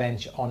At The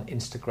Bench on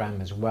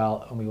Instagram as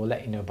well, and we will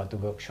let you know about the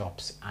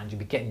workshops and you'll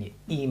be getting your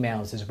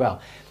emails as well.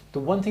 The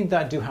one thing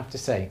that I do have to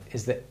say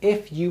is that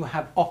if you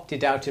have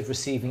opted out of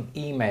receiving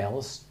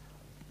emails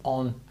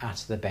on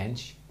At The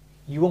Bench,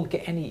 you won't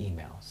get any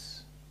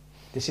emails.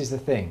 This is the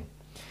thing.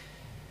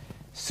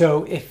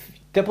 So if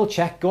double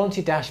check, go onto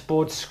your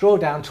dashboard, scroll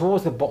down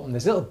towards the bottom,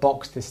 there's a little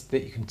box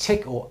that you can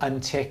tick or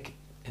untick,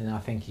 and I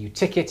think you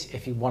tick it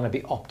if you want to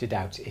be opted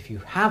out. If you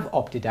have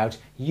opted out,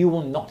 you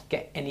will not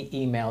get any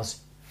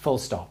emails, full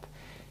stop.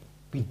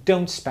 We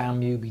don't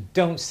spam you, we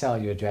don't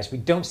sell your address, we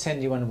don't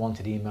send you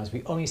unwanted emails,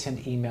 we only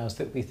send emails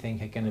that we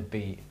think are going to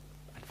be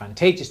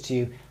advantageous to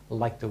you,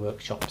 like the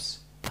workshops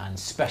and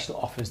special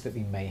offers that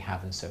we may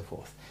have and so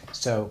forth.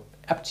 So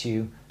up to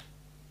you.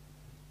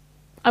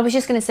 I was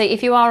just going to say,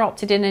 if you are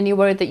opted in and you're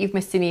worried that you've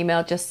missed an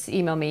email, just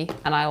email me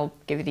and I'll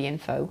give you the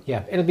info.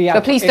 Yeah, it'll be out.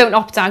 But please don't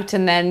opt out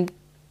and then...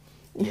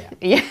 Yeah.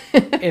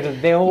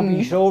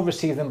 You should all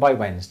receive them by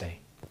Wednesday.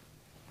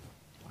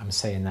 I'm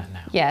saying that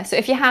now. Yeah, so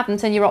if you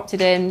haven't and you're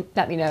opted in,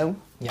 let me know.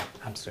 Yeah,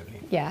 absolutely.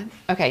 Yeah,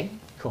 okay.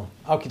 Cool.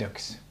 Okie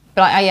dokes.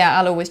 But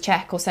I'll always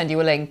check or send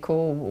you a link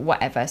or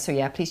whatever. So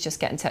yeah, please just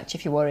get in touch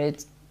if you're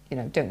worried. You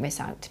know, don't miss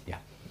out. Yeah.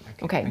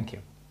 Okay. Thank you.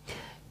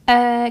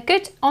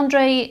 Good.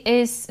 Andre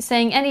is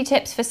saying, any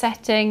tips for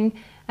setting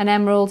an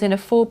emerald in a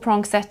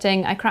 4-prong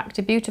setting? I cracked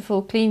a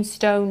beautiful clean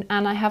stone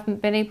and I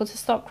haven't been able to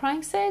stop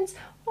crying since.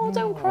 Oh,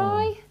 don't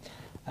cry.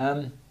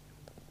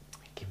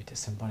 Give it to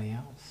somebody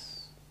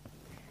else.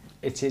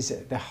 It is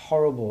the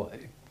horrible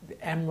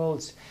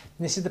emeralds.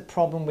 This is the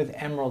problem with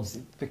emeralds,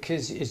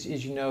 because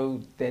as you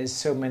know, there's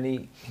so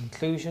many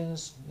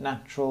inclusions,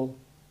 natural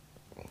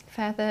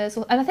feathers,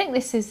 and I think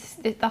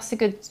that's a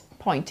good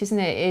point, isn't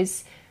it?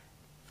 Is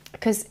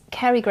because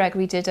Kerry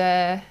Gregory did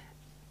I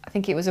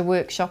think it was a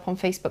workshop on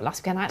Facebook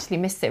last week, and I actually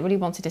missed it. Really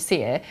wanted to see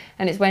it.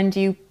 And it's when do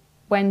you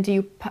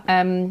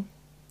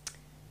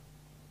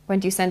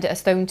send a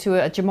stone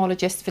to a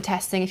gemologist for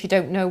testing if you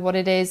don't know what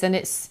it is? And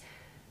it's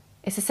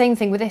the same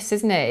thing with this,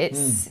 isn't it?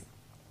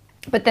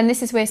 But then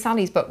this is where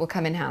Sally's book will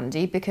come in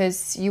handy,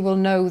 because you will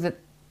know that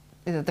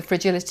the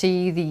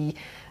fragility,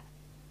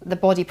 the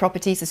body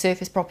properties, the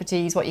surface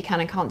properties, what you can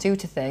and can't do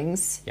to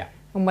things,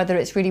 and whether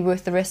it's really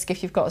worth the risk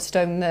if you've got a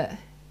stone that,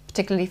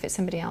 particularly if it's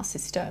somebody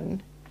else's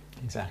stone,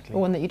 exactly,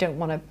 or one that you don't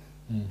want to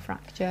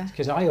fracture.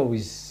 Because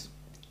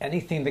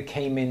anything that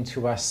came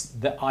into us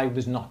that I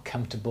was not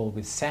comfortable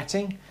with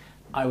setting,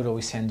 I would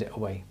always send it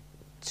away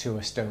to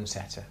a stone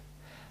setter.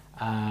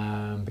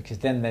 Because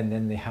then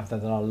they have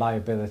that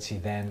liability.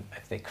 Then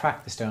if they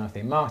crack the stone, if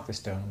they mark the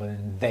stone, well,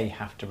 then they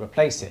have to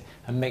replace it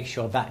and make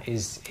sure that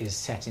is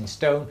set in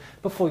stone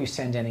before you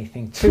send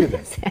anything to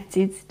them. Set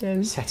in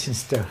stone. Set in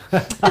stone.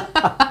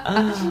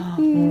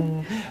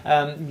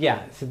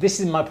 Yeah, so this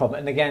is my problem.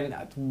 And again,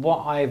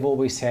 what I've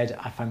always said,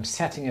 if I'm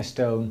setting a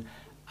stone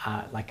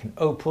like an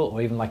opal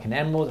or even like an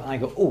emerald, and I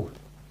go, oh,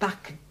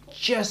 that could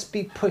just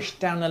be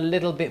pushed down a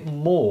little bit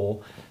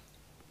more.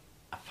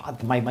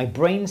 My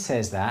brain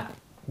says that.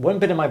 One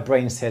bit of my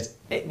brain says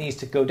it needs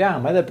to go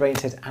down. My other brain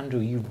says, Andrew,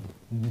 you've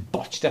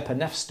botched up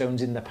enough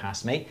stones in the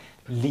past, mate.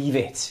 Leave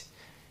it.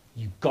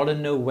 You've got to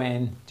know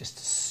when just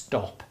to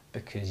stop,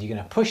 because you're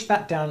going to push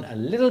that down a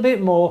little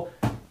bit more,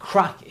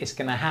 crack is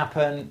going to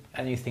happen,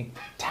 and you think,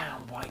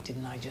 damn, why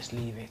didn't I just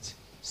leave it?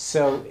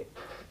 So,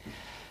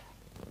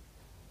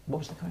 what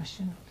was the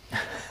question?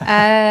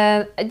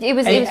 It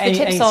was the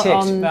tips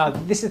on... Well,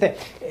 this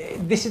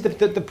is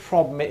the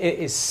problem. It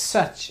is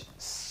such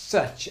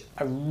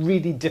a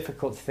really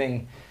difficult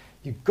thing.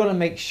 You've got to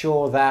make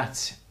sure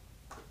that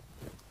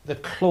the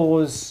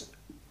claws,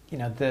 you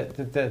know,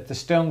 the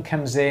stone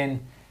comes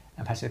in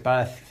and passes it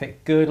by a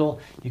thick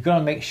girdle. You've got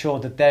to make sure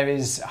that there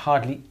is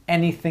hardly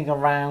anything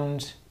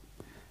around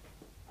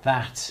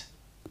that,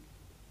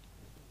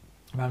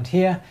 around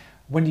here.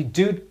 When you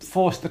do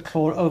force the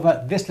claw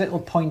over, this little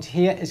point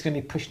here is going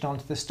to be pushed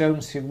onto the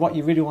stone. So what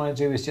you really want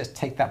to do is just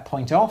take that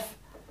point off,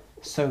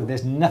 so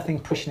there's nothing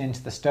pushing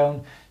into the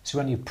stone. So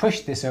when you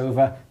push this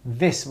over,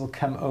 this will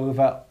come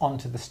over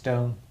onto the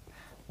stone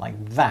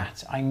like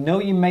that. I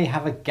know you may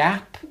have a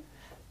gap,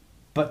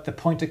 but the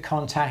point of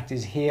contact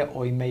is here,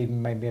 or you may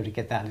be able to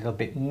get that a little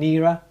bit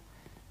nearer.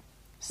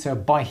 So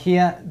by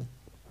here,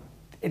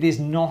 it is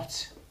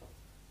not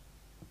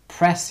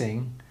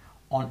pressing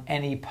on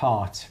any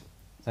part.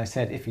 As I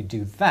said, if you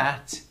do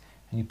that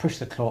and you push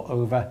the claw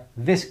over,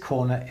 this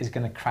corner is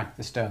going to crack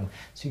the stone.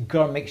 So you've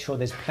got to make sure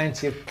there's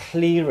plenty of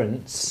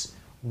clearance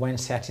when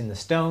setting the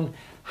stone.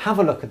 Have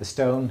a look at the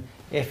stone.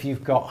 If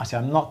you've got,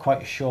 I'm not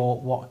quite sure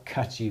what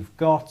cut you've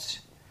got.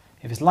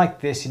 If it's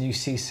like this and you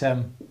see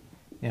some,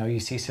 you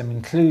see some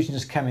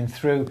inclusions coming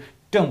through,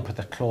 don't put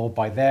the claw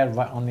by there,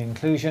 right on the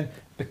inclusion,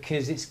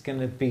 because it's going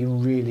to be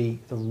really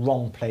the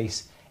wrong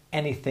place.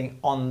 Anything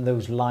on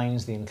those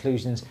lines, the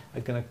inclusions,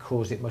 are going to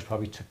cause it most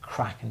probably to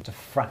crack and to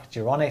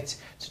fracture on it.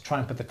 So try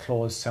and put the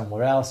claws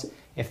somewhere else.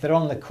 If they're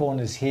on the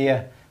corners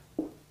here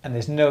and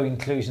there's no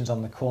inclusions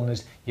on the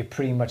corners, you're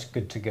pretty much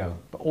good to go.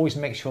 But always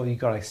make sure you've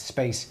got a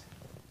space,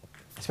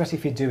 especially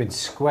if you're doing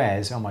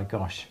squares. Oh my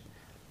gosh.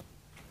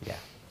 Yeah.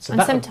 So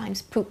and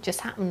sometimes poop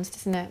just happens,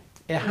 doesn't it?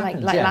 It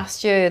happens, like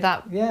last year,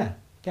 that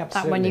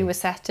when you were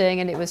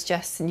setting and it was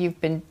just, and you've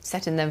been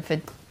setting them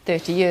for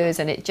 30 years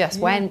and it just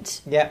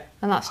went. Yeah.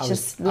 And that's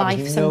just life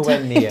I was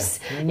sometimes.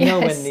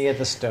 Nowhere near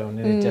the stone,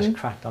 and it just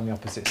cracked on the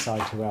opposite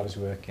side to where I was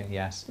working,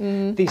 yes.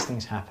 These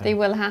things happen. They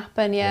will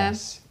happen, yeah.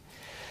 Yes.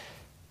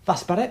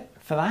 That's about it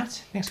for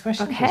that. Next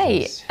question.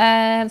 Okay.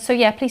 So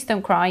yeah, please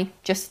don't cry.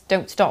 Just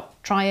don't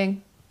stop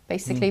trying,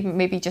 basically.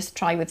 Maybe just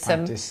try with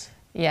practice.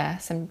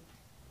 some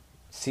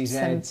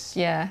CZs.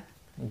 Yeah.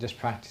 And just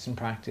practice and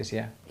practice,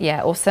 yeah.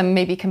 Yeah, or some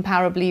maybe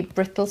comparably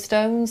brittle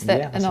stones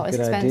that are not as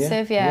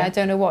expensive. Yeah, I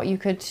don't know what you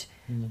could,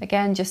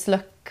 again, just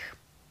look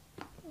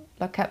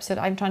up. So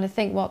I'm trying to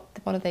think, what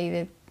are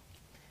they?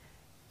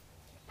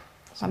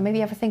 Well, maybe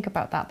have a think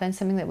about that then,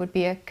 something that would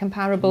be a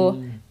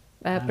comparable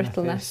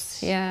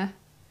brittleness. Yeah.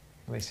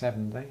 Are they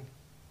 7, are they?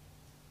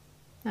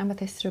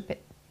 Amethysts are a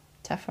bit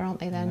tougher, aren't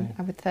they then,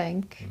 I would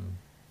think.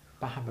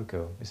 But have a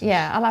go.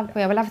 Yeah,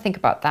 we'll have a think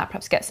about that.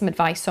 Perhaps get some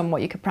advice on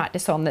what you could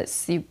practice on that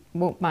you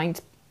won't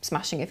mind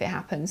smashing if it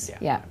happens.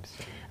 Yeah.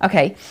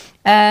 Okay.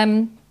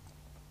 How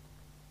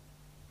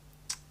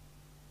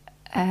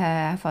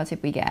far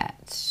did we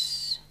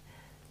get?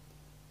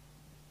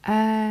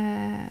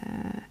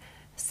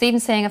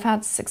 Stephen's saying, I've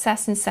had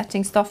success in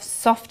setting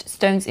soft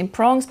stones in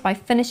prongs by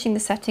finishing the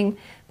setting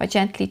by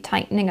gently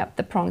tightening up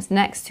the prongs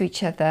next to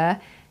each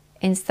other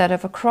instead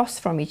of across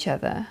from each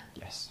other.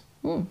 Yes.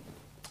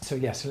 So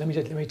yeah, so let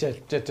me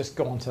just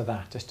go on to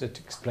that, just to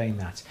explain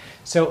that.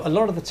 So a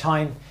lot of the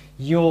time,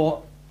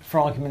 you're, for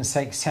argument's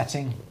sake,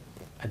 setting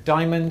a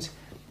diamond,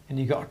 and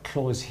you've got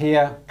claws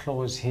here,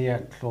 claws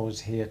here, claws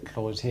here,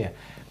 claws here.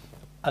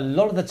 A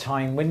lot of the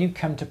time, when you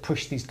come to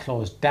push these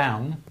claws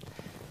down,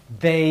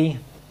 the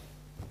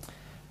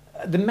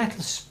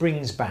metal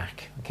springs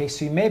back. Okay,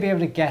 so you may be able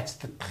to get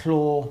the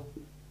claw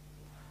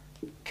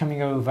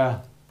coming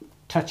over,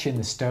 touching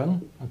the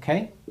stone.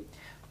 Okay.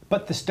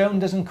 But the stone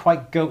doesn't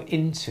quite go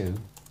into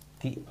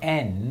the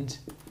end,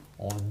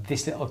 or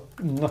this little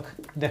nook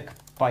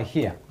by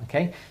here,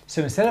 okay?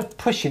 So instead of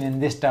pushing in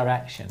this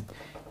direction,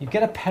 you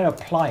get a pair of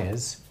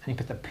pliers, and you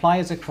put the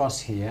pliers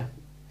across here,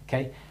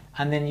 okay?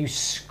 And then you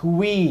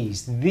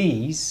squeeze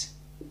these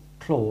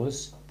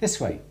claws this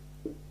way,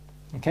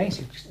 okay?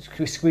 So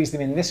you squeeze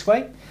them in this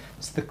way.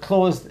 So the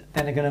claws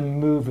then are going to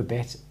move a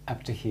bit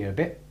up to here a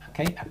bit,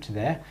 okay? Up to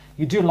there.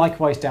 You do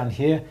likewise down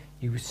here.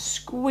 You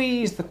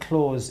squeeze the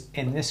claws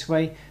in this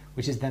way,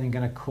 which is then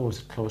going to cause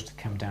the claws to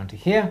come down to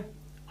here.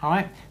 All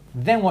right.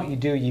 Then what you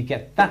do, you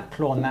get that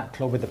claw and that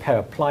claw with a pair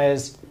of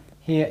pliers.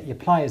 Here, your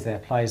pliers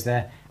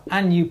there,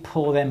 and you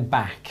pull them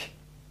back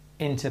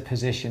into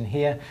position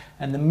here.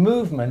 And the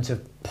movement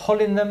of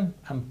pulling them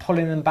and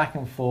pulling them back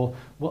and forth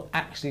will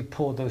actually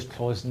pull those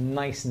claws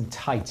nice and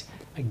tight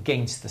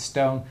against the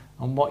stone.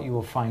 And what you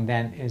will find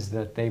then is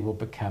that they will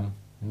become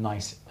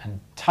nice and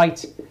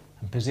tight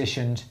and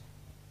positioned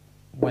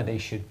where they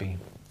should be.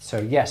 So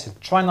yes,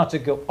 try not to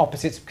go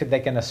opposites because they're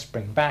going to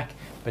spring back,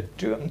 but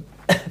do them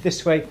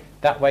this way,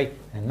 that way,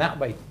 and that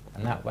way,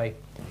 and that way,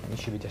 and you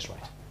should be just right.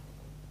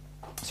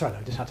 Sorry,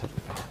 I just had to.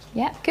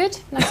 Yeah, good.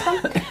 Nice one.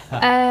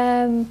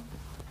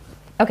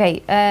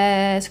 Okay,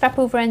 Scrap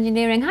Over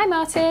Engineering. Hi,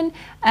 Martin.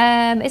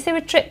 Is there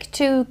a trick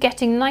to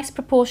getting nice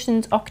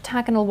proportioned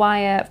octagonal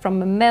wire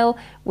from a mill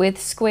with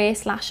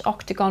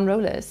square/octagon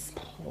rollers?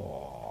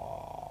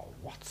 Oh,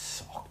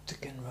 what's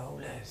octagon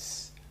rollers?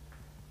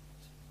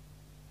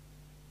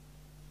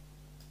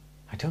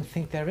 I don't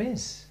think there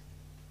is.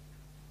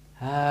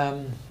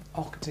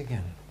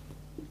 Octagon.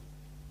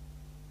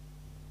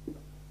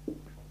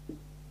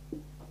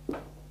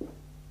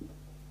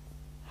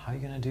 How are you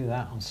going to do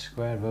that on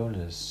square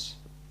rollers?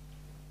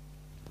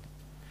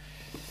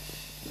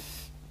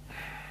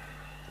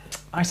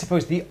 I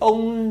suppose the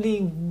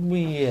only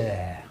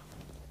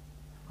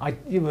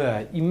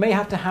you may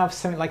have to have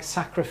something like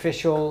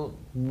sacrificial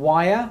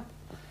wire.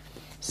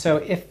 So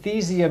if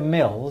these are your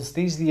mills,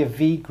 these are your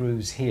V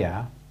grooves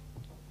here.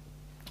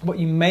 What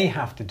you may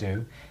have to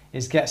do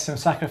is get some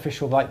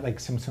sacrificial, like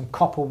some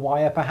copper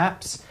wire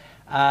perhaps,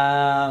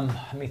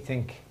 Let me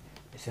think.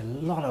 It's a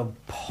lot of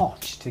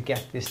potch to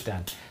get this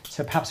done.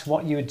 So perhaps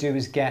what you would do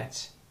is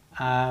get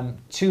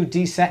 2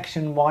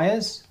 D-section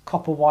wires,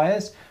 copper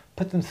wires,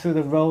 put them through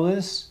the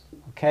rollers,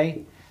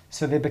 okay,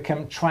 so they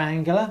become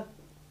triangular.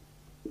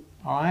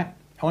 All right,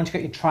 and once you've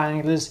got your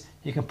triangulars,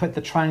 you can put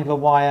the triangular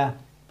wire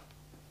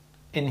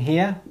in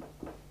here.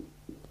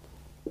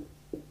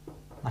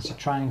 That's your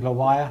triangular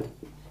wire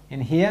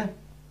in here,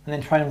 and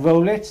then try and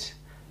roll it,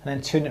 and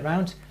then turn it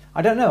around.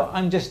 I don't know,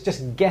 I'm just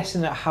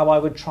guessing at how I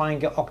would try and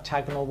get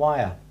octagonal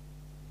wire.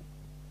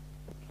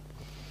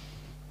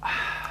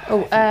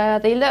 Oh,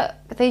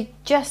 they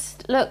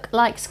just look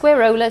like square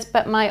rollers,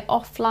 but my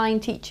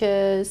offline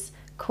teachers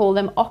call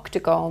them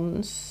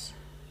octagons.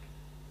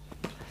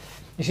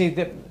 You see,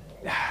 the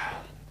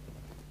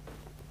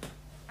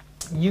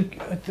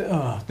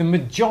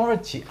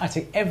majority, I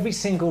say every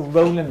single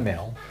roller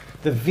mill,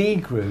 the V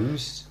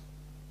grooves,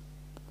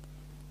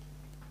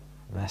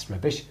 that's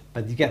rubbish,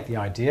 but you get the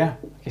idea.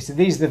 Okay, so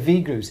these are the V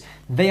grooves.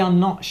 They are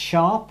not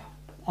sharp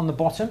on the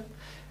bottom.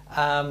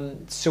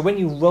 So when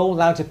you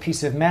roll out a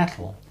piece of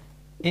metal,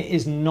 it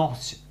is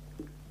not,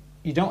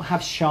 you don't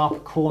have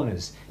sharp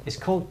corners. It's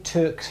called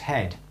Turk's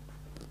head.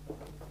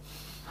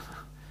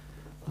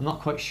 I'm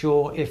not quite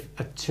sure if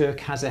a Turk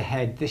has a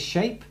head this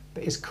shape,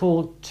 but it's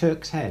called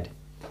Turk's head.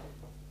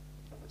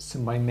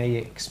 Somebody may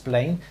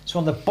explain. So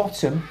on the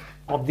bottom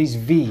of these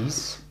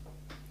V's,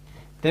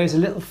 there's a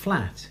little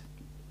flat.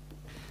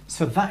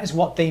 So that is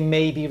what they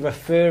may be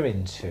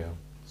referring to.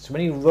 So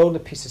when you roll a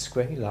piece of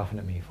square, you're laughing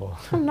at me for.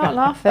 I'm not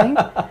laughing.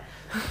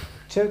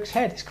 Turk's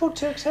head. It's called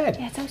Turk's head.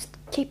 Yeah, don't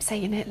keep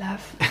saying it,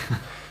 love.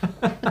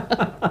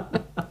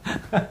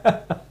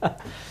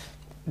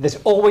 There's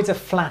always a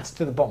flat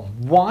to the bottom.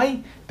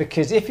 Why?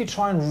 Because if you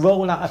try and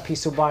roll out a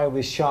piece of wire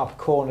with sharp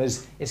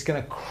corners, it's going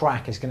to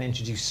crack. It's going to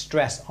introduce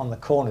stress on the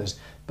corners.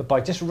 But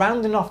by just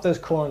rounding off those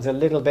corners a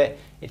little bit,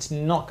 it's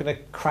not going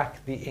to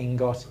crack the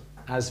ingot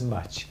as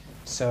much.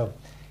 So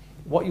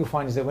what you'll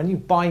find is that when you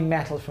buy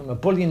metal from a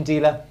bullion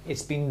dealer,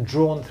 it's been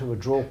drawn through a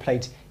draw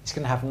plate. It's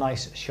going to have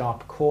nice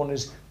sharp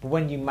corners. But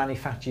when you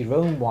manufacture your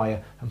own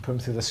wire and put them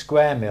through the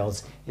square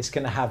mills, it's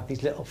going to have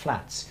these little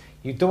flats.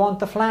 You don't want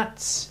the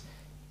flats,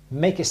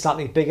 make it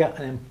slightly bigger and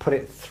then put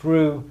it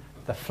through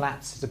the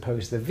flats as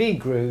opposed to the V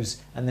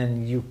grooves, and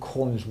then your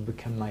corners will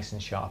become nice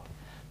and sharp.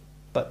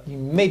 But you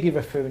may be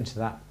referring to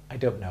that, I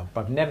don't know.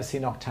 But I've never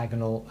seen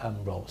octagonal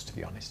rolls, to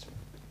be honest.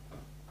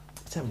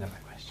 Let's have another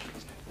question.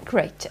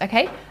 Great,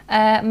 okay.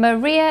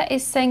 Maria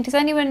is saying, does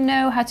anyone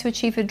know how to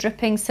achieve a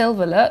dripping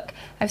silver look?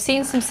 I've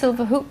seen some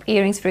silver hoop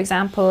earrings, for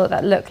example,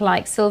 that look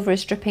like silver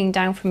is dripping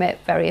down from it.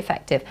 Very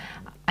effective.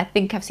 I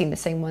think I've seen the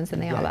same ones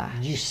and they are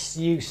lash.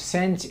 You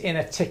sent in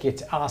a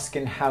ticket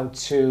asking how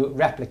to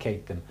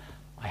replicate them.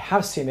 I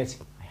have seen it.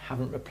 I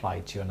haven't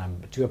replied to you, and I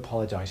do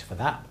apologise for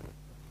that.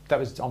 That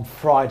was on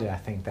Friday, I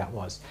think that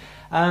was.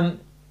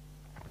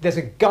 There's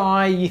a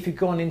guy, if you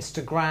go on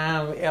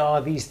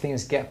Instagram, these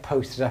things get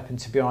posted up, and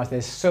to be honest,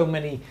 there's so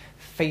many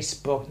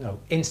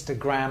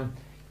Instagram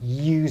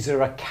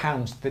user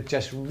accounts that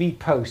just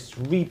repost,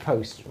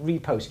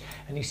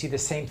 and you see the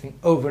same thing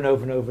over and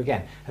over and over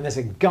again. And there's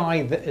a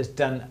guy that has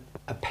done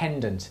a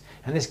pendant,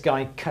 and this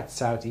guy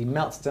cuts out, he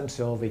melts some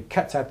silver, he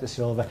cuts out the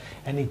silver,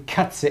 and he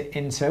cuts it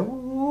into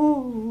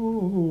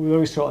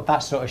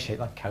that sort of shape,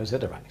 like cow's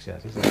udder, actually.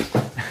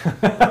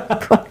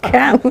 Poor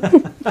cow.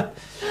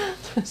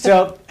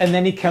 So, and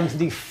then he comes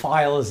and he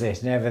files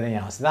it and everything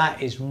else. That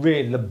is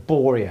really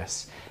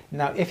laborious.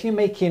 Now, if you're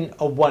making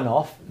a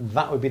one-off,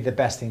 that would be the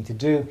best thing to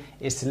do,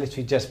 is to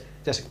literally just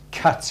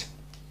cut.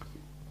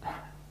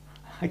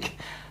 I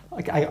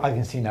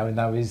can see now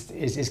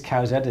is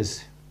cow's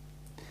udders.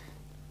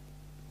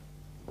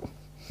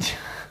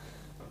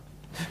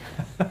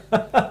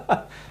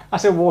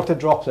 That's a water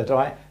droplet, all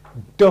right?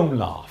 Don't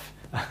laugh.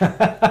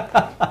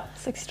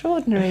 It's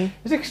extraordinary.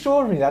 It's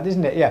extraordinary, that,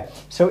 isn't it? Yeah.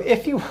 So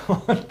if you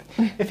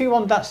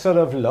want that sort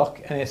of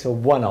look and it's a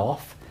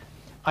one-off,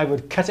 I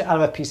would cut it out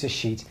of a piece of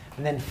sheet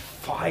and then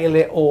file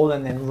it all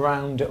and then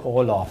round it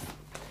all off.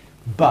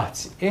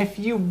 But if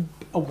you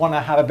want to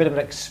have a bit of an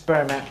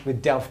experiment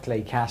with Delft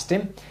clay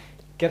casting,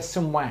 get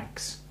some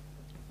wax.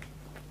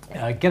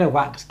 Get a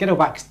wax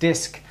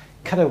disc,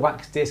 cut a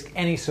wax disc,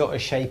 any sort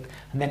of shape,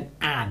 and then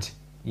add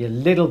your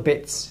little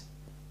bits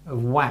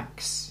of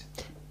wax.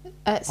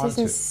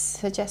 Susan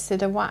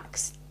suggested a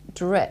wax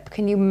drip.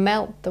 Can you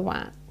melt the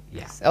wax?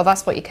 Yes. Oh,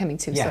 that's what you're coming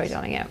to. Yes. Sorry,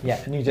 darling. Yeah.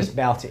 Yeah, and you just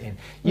melt it in.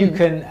 You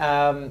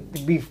can.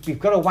 We've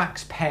got a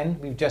wax pen.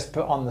 We've just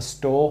put on the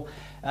store.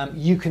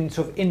 You can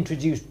sort of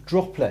introduce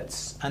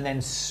droplets and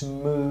then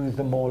smooth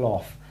them all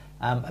off.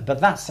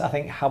 But that's, I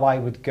think, how I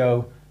would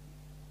go.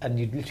 And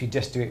you'd literally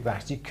just do it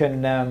wax. You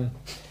can.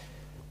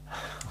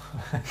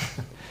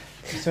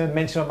 Someone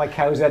mentioned on my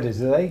cow's udders,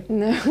 do they?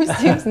 No,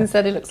 Susan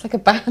said it looks like a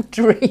bad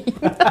dream.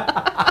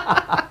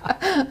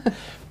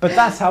 But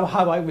that's how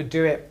I would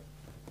do it.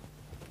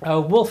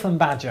 Wolf and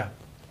Badger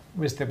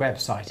was the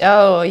website.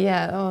 Oh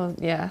yeah, oh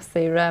yes,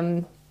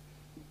 they're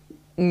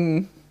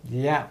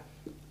Yeah,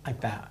 like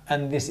that.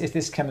 And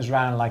this comes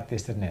round like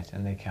this, doesn't it?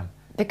 And they come.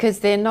 Because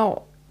they're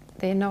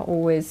they're not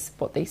always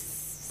what they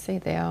say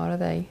they are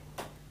they?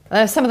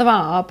 Some of them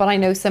are, but I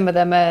know some of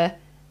them are.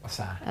 What's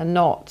that? Are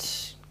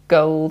not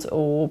gold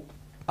or.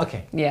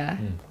 Okay. Yeah.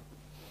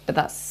 But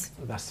that's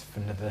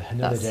for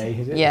another day,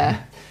 is it?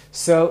 Yeah.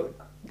 So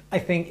I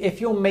think if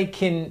you're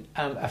making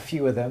a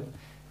few of them,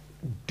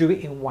 do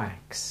it in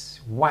wax.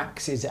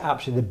 Wax is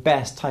absolutely the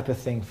best type of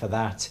thing for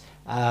that.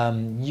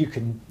 You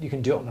can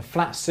do it on a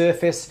flat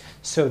surface,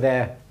 so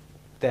they're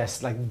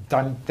flat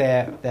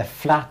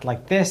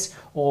like this,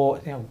 or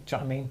do you know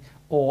what I mean?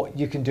 Or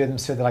you can do them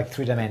so they're like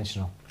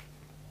three-dimensional.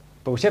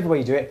 But whichever way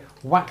you do it,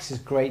 wax is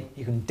great.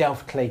 You can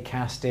Delft clay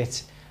cast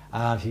it.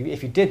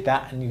 If you did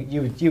that, and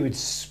you would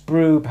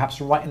sprue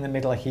perhaps right in the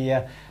middle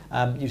here,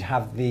 you'd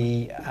have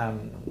the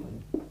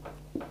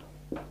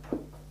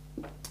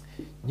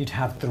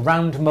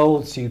round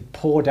mould. So you'd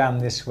pour down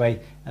this way,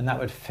 and that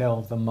would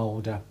fill the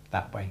mould up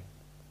that way.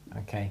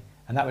 Okay,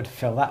 and that would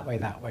fill that way,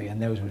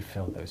 and those would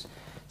fill those.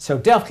 So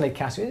Delft clay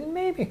cast it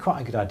may be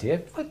quite a good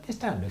idea. Write this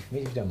down for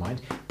me if you don't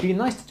mind. It'd be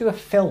nice to do a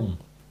film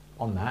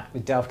on that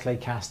with Delft clay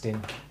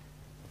casting.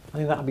 I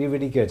think that would be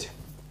really good.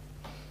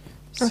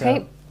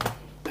 Okay.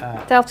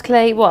 So, Delft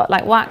clay, what,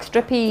 like wax,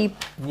 drippy?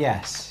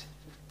 Yes.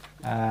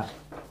 Okay,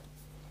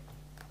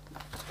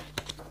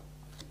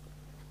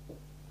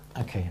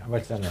 I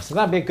wrote it down there. So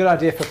that'd be a good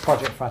idea for a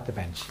project for At the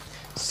Bench.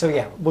 So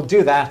yeah, we'll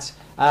do that.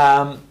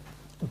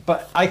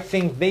 But I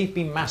think they've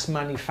been mass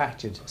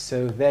manufactured,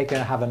 so they're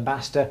going to have a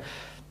master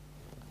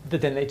that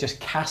then they just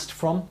cast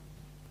from.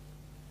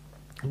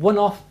 One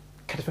off,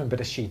 cut it from a bit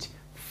of sheet,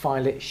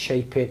 file it,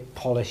 shape it,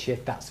 polish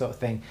it, that sort of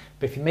thing.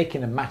 But if you're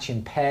making a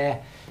matching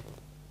pair,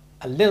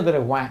 a little bit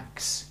of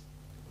wax,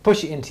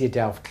 push it into your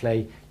Delft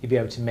clay, you'll be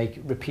able to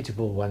make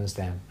repeatable ones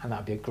then, and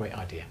that'd be a great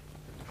idea.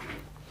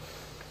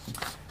 Do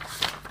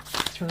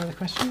you want another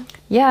question?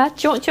 Yeah.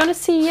 Do you want to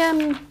see?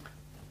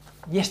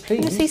 Yes, please.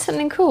 Want to see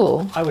something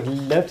cool? I would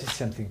love to see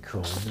something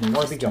cool.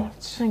 What have we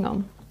got? Hang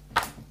on.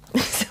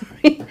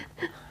 Sorry.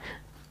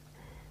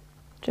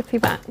 Drippy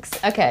wax.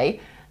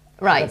 Okay.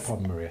 Right. No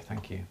problem, Maria.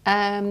 Thank you.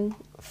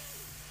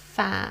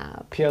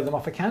 Fab. Peel them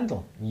off a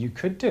candle. You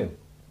could do.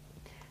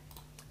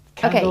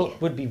 Candle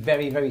would be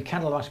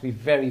candle wax would be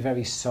very,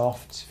 very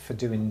soft for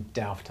doing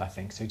Delft, I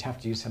think. So you'd have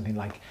to use something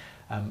like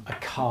a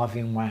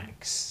carving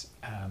wax,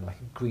 like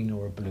a green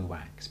or a blue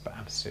wax. But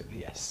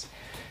absolutely yes.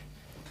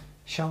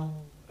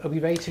 Are we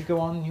ready to go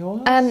on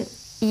yours?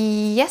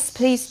 Yes,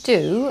 please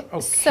do. Okay.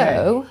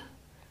 So,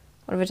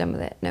 what have we done with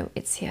it? No,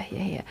 it's here.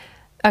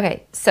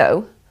 Okay,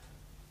 so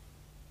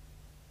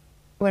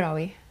where are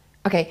we?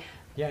 Okay.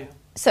 Yeah.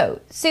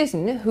 So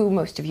Susan, who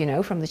most of you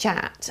know from the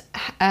chat,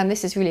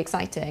 this is really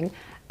exciting,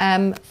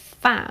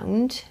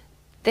 found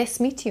this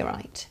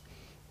meteorite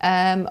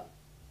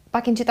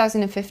back in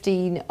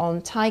 2015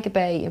 on Tiger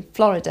Bay in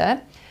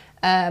Florida.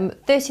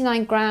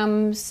 39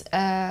 grams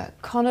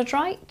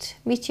conodrite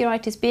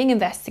meteorite is being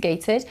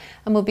investigated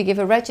and will be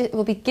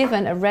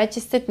given a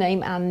registered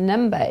name and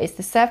number. It's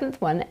the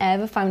 7th one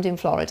ever found in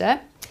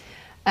Florida.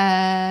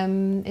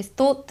 It's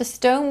thought the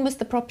stone was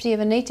the property of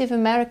a Native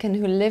American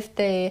who lived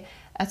there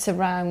at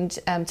around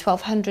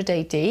 1200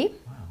 AD.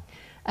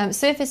 Wow.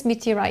 Surface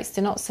meteorites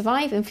do not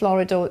survive in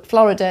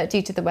Florida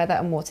due to the weather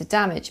and water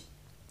damage.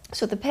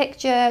 So the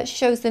picture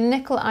shows the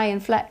nickel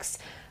iron flecks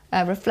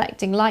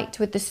reflecting light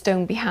with the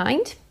stone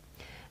behind.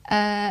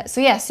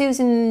 So yeah,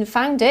 Susan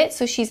found it,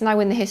 so she's now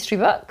in the history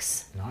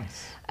books.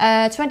 Nice.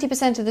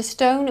 20% of the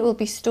stone will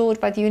be stored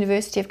by the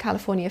University of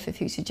California for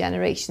future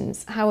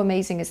generations. How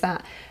amazing is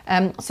that?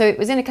 So it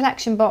was in a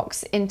collection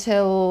box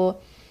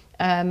until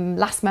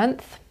last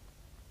month,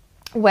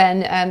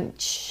 when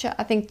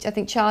I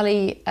think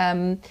Charlie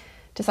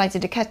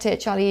decided to cut it.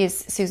 Charlie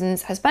is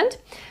Susan's husband,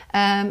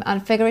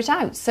 and figure it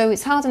out. So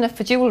it's hard enough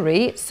for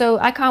jewellery. So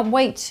I can't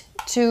wait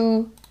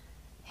to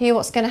hear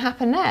what's going to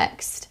happen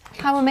next.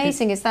 How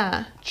amazing is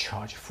that?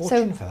 Charge a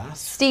fortune for that.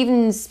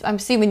 Stephen's, I'm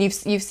assuming you've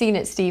seen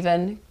it,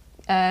 Stephen.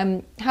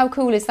 How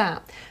cool is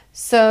that?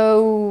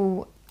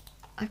 So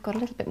I've got a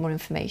little bit more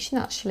information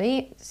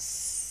actually.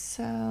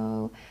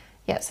 So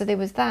yeah, so there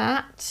was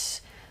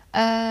that.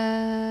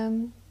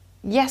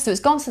 Yeah, so it's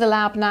gone to the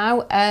lab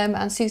now,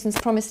 and Susan's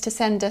promised to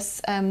send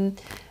us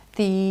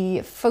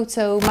the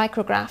photo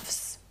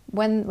micrographs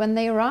when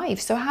they arrive.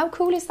 So how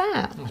cool is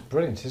that? That's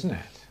brilliant, isn't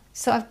it?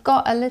 So I've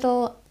got a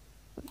little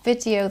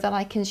video that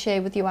I can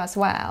share with you as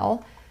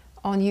well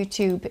on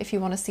YouTube if you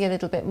want to see a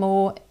little bit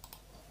more.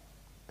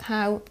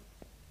 There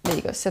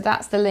you go. So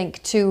that's the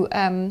link to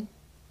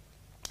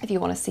if you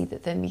want to see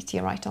the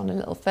meteorite on a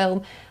little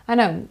film. I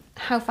know,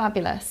 how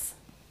fabulous.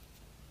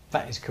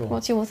 That is cool.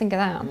 What do you all think of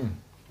that?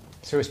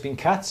 So it's been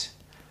cut,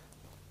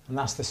 and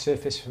that's the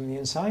surface from the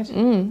inside.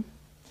 You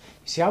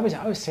see, I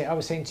was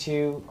saying to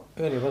you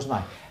earlier, wasn't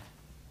I?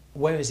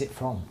 Where is it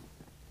from?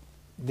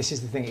 This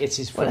is the thing. It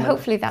is from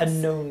hopefully a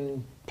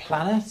known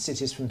planet.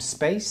 It is from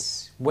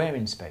space. Where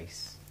in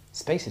space?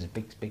 Space is a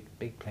big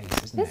place,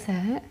 isn't it? Is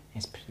it?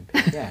 It's pretty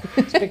big. Yeah,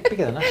 it's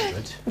bigger than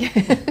Oxford.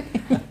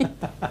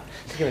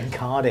 It's bigger than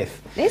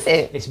Cardiff. Is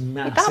it? It's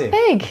massive. It's that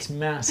big. It's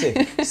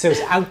massive. So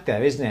it's out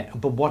there, isn't it?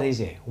 But what is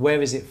it?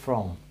 Where is it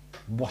from?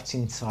 what's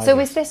inside. So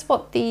it. is this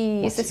what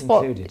the What's is this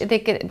what included? they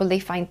get? Will they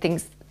find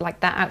things like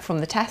that out from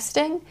the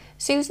testing,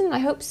 Susan? I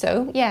hope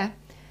so. Yeah,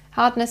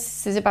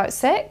 hardness is about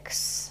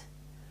 6.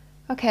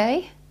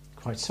 Okay.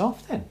 Quite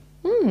soft then.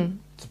 Hmm.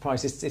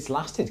 Surprised it's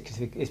lasted, because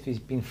if it's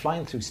been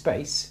flying through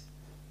space.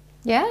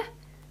 Yeah,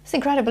 it's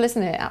incredible,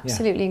 isn't it?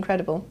 Absolutely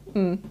incredible.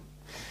 Mm.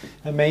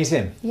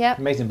 Amazing. Yeah.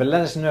 Amazing. But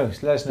let us know,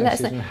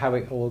 Susan, how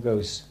it all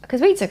goes.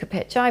 Because we took a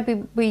picture.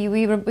 We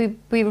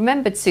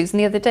remembered Susan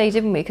the other day,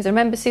 didn't we? Because I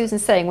remember Susan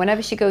saying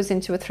whenever she goes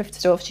into a thrift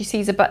store, if she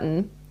sees a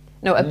button,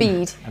 no, a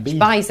bead, she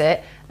buys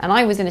it. And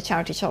I was in a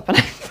charity shop and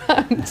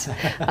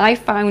I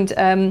found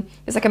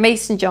there's like a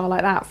mason jar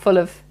like that full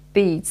of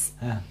beads.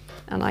 Yeah.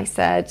 And I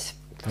said,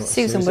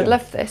 Susan would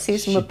love this.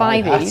 Susan would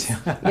buy these.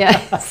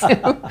 Yeah.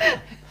 So,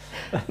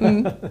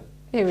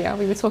 here we are.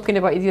 We were talking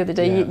about you the other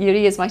day. Yeah. Your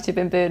ears might have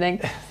been burning.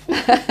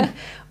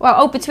 Well,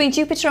 oh, between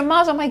Jupiter and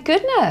Mars. Oh my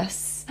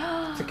goodness.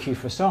 It's a cue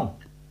for a song.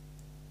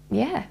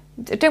 Yeah.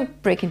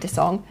 Don't break into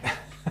song.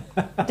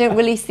 Don't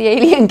release the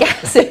alien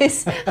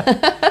gases. But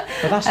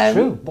that's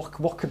true.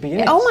 What could be in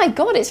it? Oh my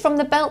God! It's from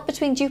the belt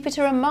between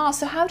Jupiter and Mars.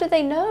 So how do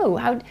they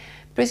know?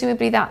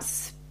 Presumably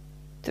that's.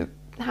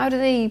 How do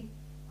they?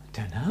 I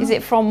don't know. Is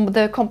it from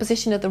the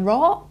composition of the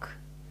rock?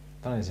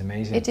 That is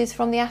amazing. It is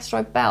from the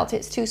asteroid belt.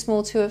 It's too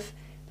small to have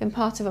been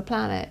part of a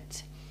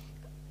planet.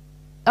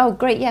 Oh,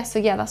 great, yes. So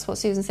yeah, that's what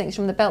Susan thinks,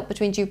 from the belt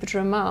between Jupiter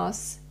and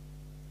Mars.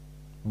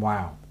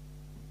 Wow.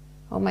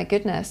 Oh my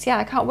goodness. Yeah,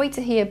 I can't wait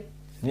to hear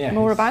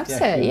more about it.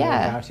 More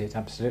about it,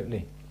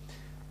 absolutely.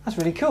 That's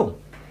really cool.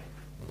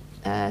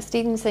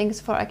 Stephen's saying,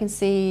 so far I can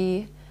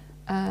see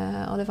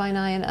olivine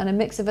iron and a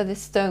mix of other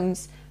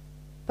stones,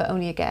 but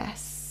only a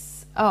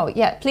guess. Oh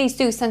yeah, please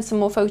do send some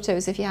more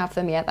photos if you have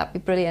them. Yeah, that'd be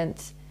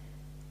brilliant.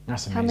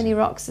 That's amazing. How many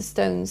rocks or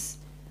stones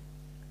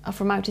are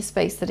from outer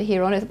space that are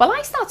here on Earth? Well,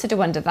 I started to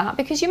wonder that,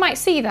 because you might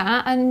see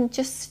that and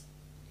just...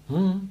 I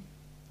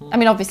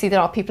mean, obviously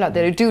there are people out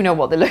there who do know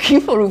what they're looking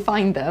for, who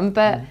find them,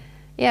 but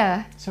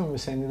yeah. Someone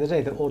was saying the other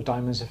day that all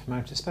diamonds are from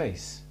outer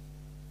space.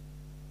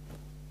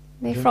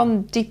 They're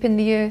from deep in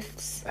the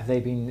Earth's... Have they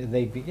been,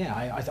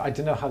 yeah, I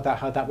don't know how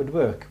that would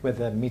work,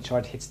 whether a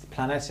meteorite hits the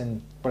planet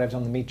and whatever's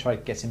on the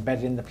meteorite gets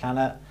embedded in the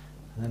planet,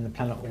 and then the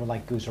planet all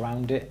like goes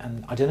around it,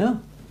 and I don't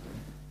know.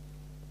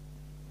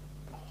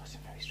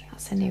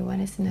 That's a new one,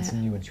 isn't it? It's a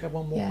new one. Do you have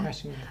one more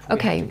question before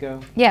we have to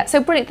go? Yeah,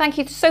 so brilliant. Thank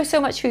you so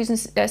much,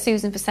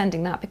 Susan, for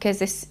sending that, because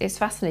this is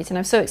fascinating.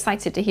 I'm so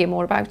excited to hear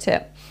more about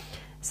it.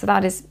 So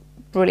that is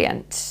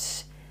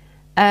brilliant.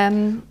 We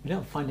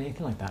don't find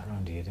anything like that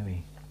around here, do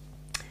we?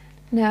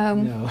 No.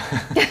 No.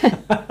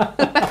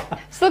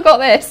 Still got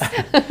this.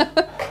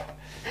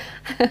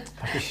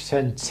 We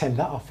should send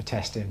that off for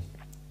testing.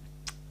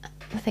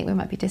 I think we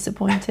might be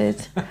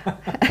disappointed.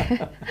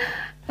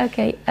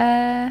 Okay.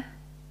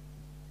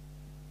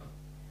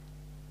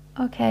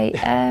 Okay,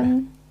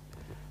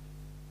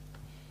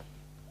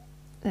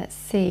 let's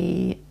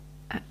see.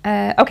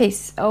 Okay,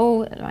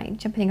 so, right,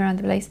 jumping around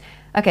the place.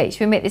 Okay,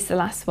 should we make this the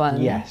last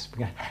one? Yes,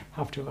 we're going to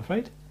have to, I'm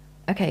afraid.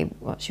 Okay,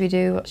 what should we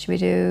do? What should we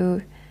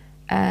do?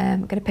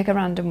 I'm going to pick a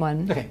random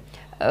one. Okay.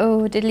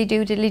 Oh, diddly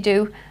do, diddly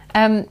do.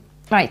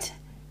 Right.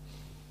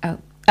 Oh,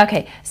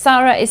 okay.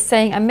 Sarah is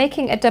saying, I'm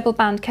making a double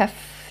band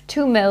cuff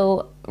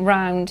 2mm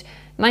round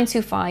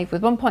 925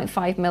 with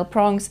 1.5mm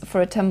prongs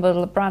for a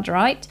tumble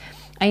bradyrite.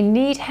 I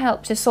need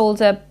help to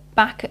solder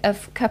back a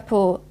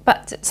couple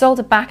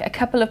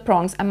of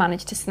prongs and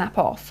manage to snap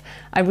off.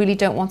 I really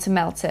don't want to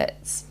melt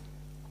it.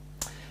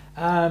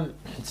 So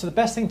the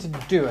best thing to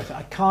do,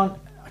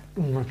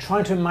 I'm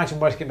trying to imagine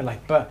what it's going to be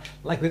like, but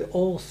like with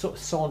all sort of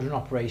soldering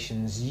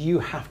operations, you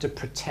have to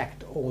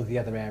protect all the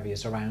other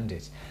areas around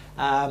it.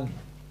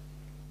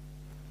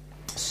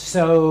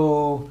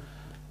 So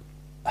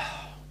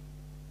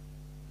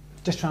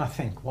just trying to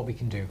think what we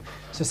can do.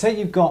 So say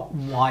you've got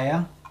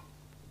wire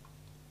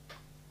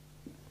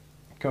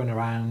going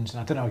around, and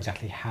I don't know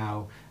exactly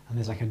how, and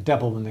there's like a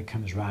double one that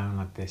comes round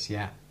like this,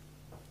 yeah.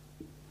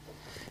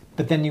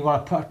 But then you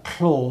want to put a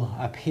claw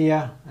up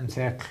here and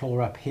say a claw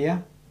up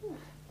here,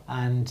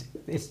 and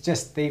it's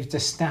just, they've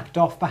just snapped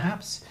off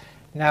perhaps.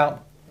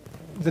 Now,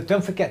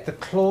 don't forget the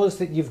claws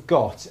that you've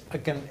got are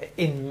going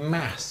in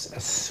mass are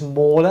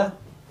smaller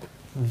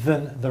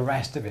than the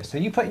rest of it. So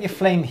you put your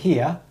flame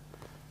here,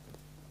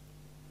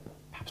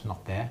 perhaps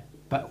not there,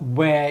 but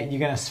where you're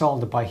going to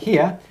solder by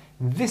here,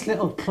 this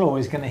little claw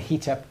is going to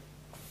heat up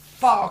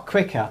far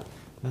quicker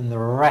than the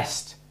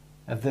rest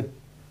of the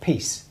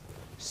piece.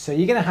 So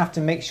you're going to have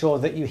to make sure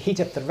that you heat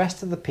up the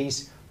rest of the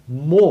piece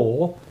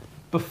more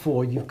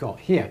before you've got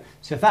here.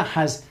 So if that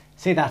has,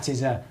 say that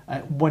is a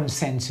 1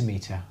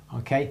 centimetre,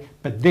 okay,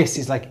 but this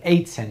is like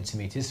 8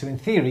 centimetres, so in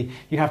theory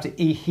you have to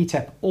heat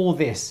up all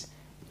this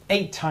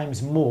 8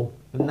 times more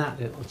than that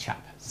little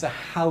chap. So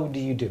how do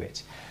you do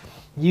it?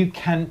 You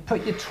can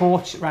put your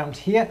torch around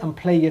here and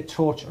play your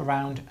torch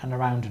around and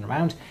around and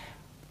around.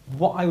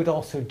 What I would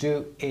also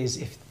do is,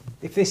 if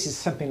this is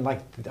something like,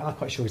 I'm not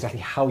quite sure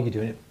exactly how you're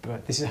doing it,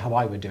 but this is how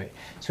I would do it.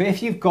 So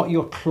if you've got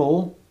your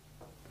claw,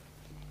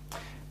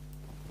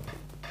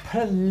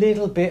 put a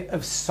little bit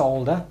of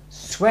solder,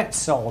 sweat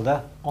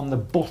solder, on the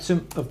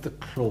bottom of the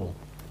claw,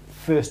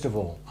 first of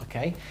all,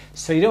 okay?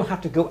 So you don't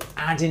have to go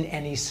adding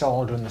any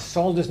solder, and the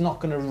solder's not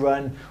going to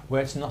run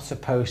where it's not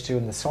supposed to,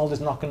 and the solder's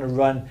not going to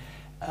run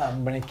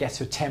when it gets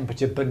to a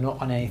temperature, but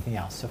not on anything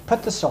else. So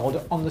put the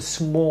solder on the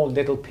small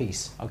little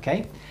piece,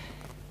 okay?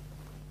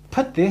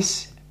 Put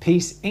this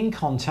piece in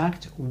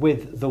contact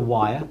with the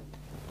wire,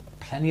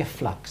 plenty of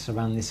flux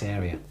around this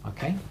area,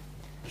 okay?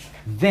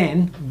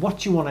 Then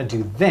what you want to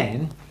do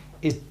then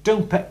is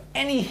don't put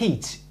any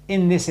heat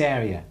in this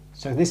area.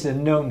 So this is a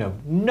no-no,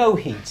 no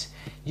heat.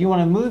 You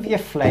want to move your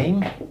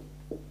flame,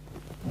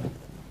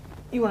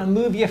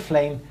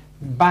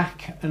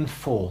 back and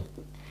forth.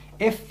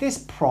 If this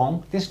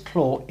prong, this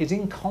claw, is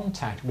in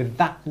contact with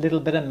that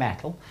little bit of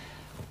metal,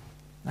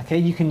 okay,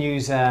 you can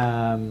use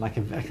like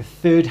a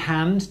third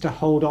hand to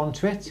hold on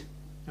to it,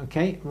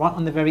 okay, right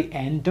on the very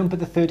end. Don't put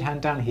the third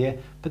hand down here,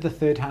 put the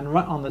third hand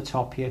right on the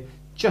top here,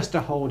 just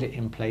to hold it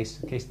in place.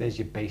 Okay, so there's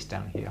your base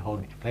down here,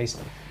 holding it in place.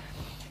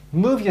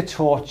 Move your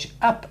torch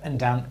up and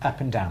down,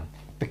 up and down.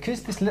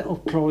 Because this little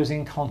claw is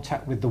in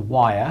contact with the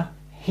wire,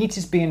 heat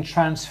is being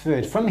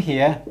transferred from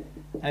here,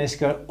 and it's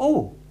going,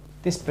 oh,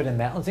 this bit of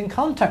metal is in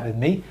contact with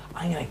me,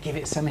 I'm going to give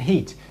it some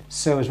heat.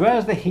 So as well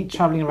as the heat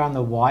travelling around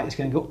the wire, it's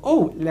going to go,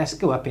 oh, let's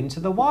go up into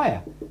the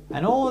wire.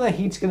 And all the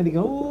heat's going to be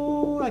going,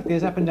 oh, like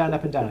this, up and down,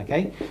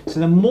 okay? So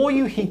the more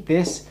you heat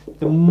this,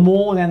 the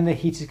more then the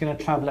heat is going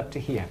to travel up to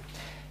here.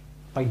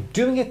 By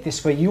doing it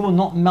this way, you will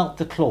not melt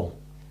the claw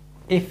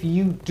if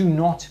you do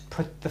not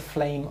put the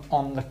flame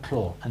on the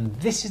claw. And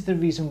this is the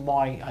reason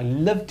why I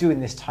love doing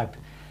this type.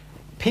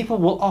 People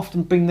will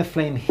often bring the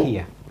flame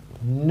here.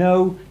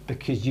 No,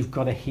 because you've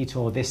got to heat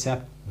all this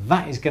up.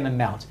 That is going to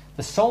melt.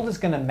 The solder is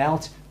going to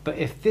melt, but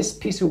if this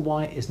piece of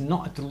wire is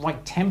not at the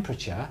right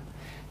temperature,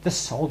 the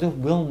solder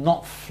will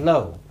not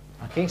flow.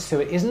 Okay, so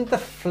it isn't the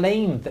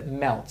flame that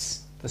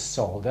melts the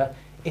solder,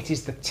 it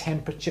is the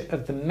temperature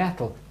of the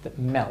metal that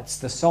melts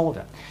the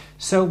solder.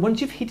 So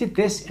once you've heated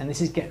this, and this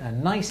is getting a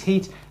nice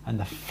heat, and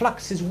the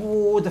flux is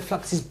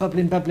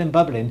bubbling,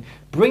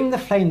 bring the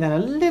flame then a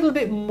little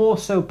bit more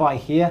so by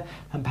here,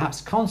 and perhaps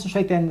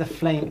concentrate then the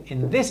flame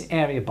in this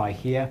area by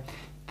here.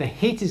 The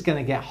heat is going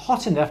to get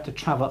hot enough to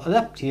travel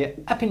up here,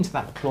 up into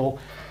that claw,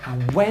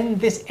 and when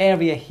this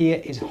area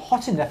here is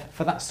hot enough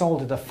for that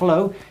solder to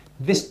flow,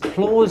 this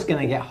claw is going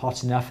to get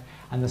hot enough,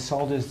 and the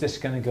solder is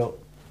just going to go,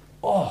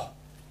 oh,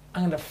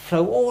 I'm going to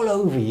flow all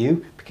over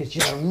you because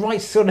you're the right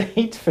sort of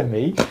heat for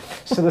me.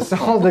 So the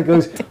solder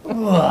goes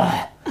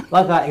like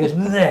that, it goes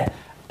bleh,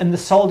 and the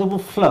solder will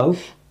flow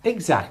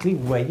exactly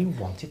where you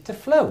want it to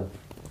flow.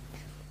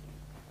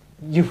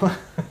 You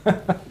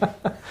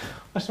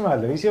what's the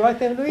matter, Louise? You right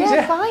there, Louise?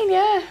 Yeah, fine,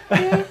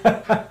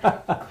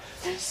 yeah.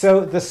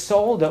 So the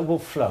solder will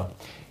flow.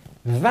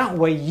 That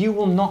way you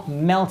will not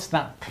melt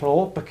that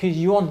claw because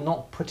you are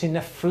not putting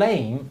a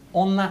flame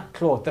on that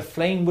claw. The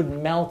flame would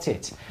melt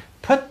it.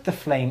 Put the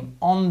flame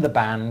on the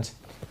band,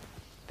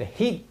 the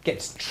heat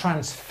gets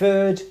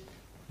transferred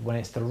when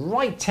it's the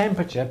right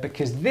temperature,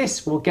 because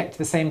this will get to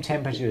the same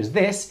temperature as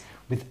this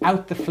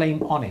without the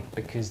flame on it,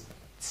 because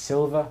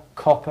silver,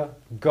 copper,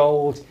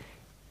 gold,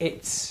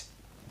 it's,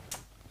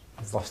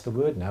 I've lost the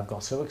word now, I've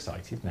got so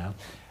excited now.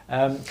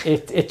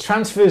 It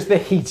transfers the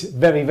heat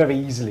very, very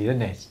easily,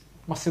 doesn't it?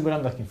 What's the word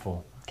I'm looking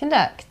for?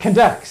 Conduct.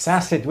 Conducts,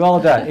 that's it, well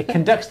done. It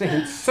conducts the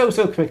heat so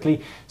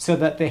quickly so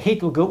that the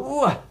heat will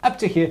go up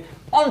to here,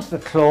 onto the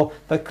claw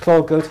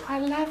goes, I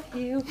love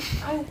you,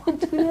 I want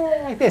to be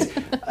there, like this.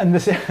 And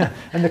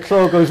the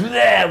claw goes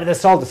there with the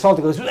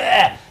solder goes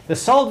there. The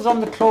solder's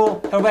on the claw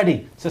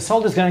already, so the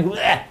solder's going to go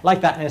there, like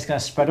that, and it's going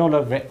to spread all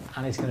over it,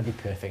 and it's going to be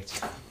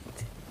perfect.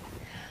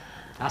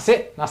 That's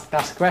it, that's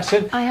the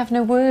question. I have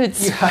no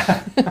words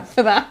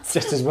for that.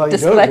 Just as well you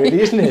don't,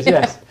 really, isn't it?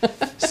 Yeah.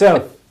 Yes.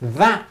 So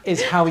that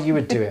is how you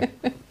would do it.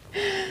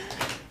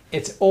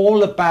 It's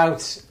all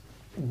about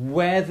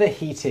where the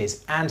heat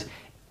is, and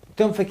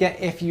don't forget,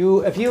 if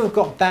you have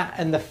got that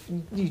and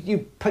you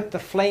put the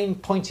flame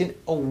pointing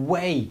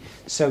away,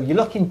 so you're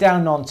looking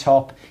down on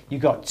top,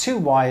 you've got two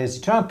wires,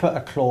 you try and put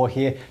a claw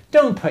here,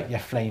 don't put your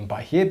flame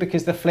by here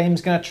because the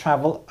flame's going to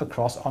travel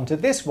across onto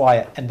this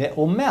wire and it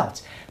will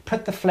melt.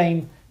 Put the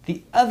flame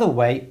the other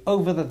way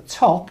over the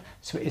top,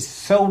 so it is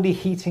solely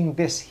heating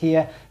this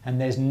here and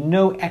there's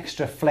no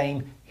extra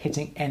flame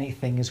hitting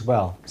anything as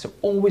well. So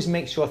always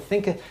make sure,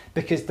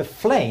 because the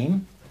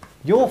flame,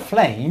 your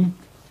flame,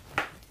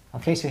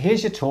 okay, so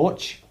here's your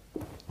torch,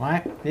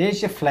 right?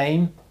 There's your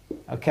flame,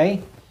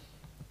 okay?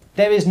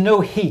 There is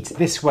no heat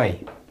this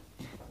way.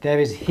 There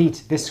is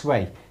heat this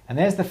way. And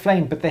there's the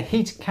flame, but the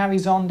heat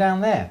carries on down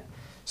there.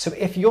 So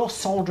if you're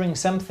soldering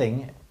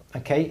something,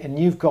 okay, and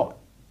you've got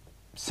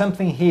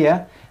something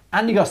here,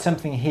 and you've got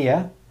something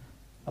here,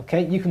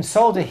 okay, you can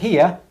solder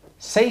here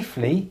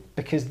safely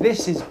because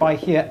this is by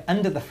here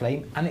under the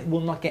flame and it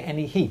will not get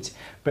any heat.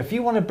 But if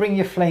you want to bring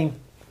your flame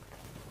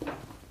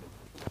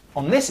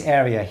on this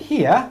area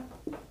here,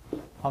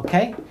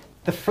 okay,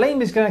 the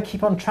flame is going to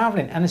keep on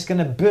traveling and it's going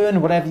to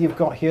burn whatever you've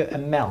got here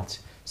and melt.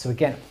 So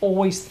again,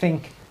 always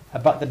think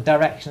about the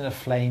direction of the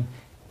flame.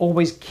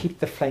 Always keep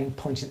the flame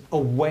pointing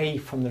away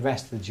from the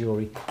rest of the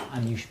jewellery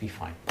and you should be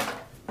fine.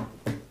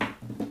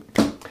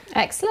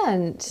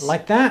 Excellent.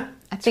 Like that?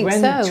 I think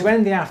so. To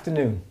end the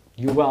afternoon,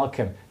 you're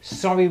welcome.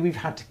 Sorry we've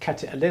had to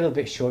cut it a little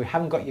bit short. We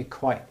haven't got you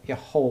quite your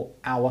whole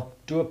hour.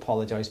 Do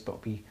apologise,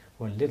 but we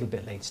were a little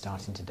bit late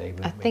starting today,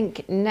 weren't we? I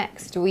think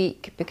next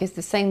week, because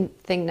the same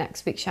thing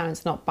next week,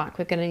 Sharon's not back,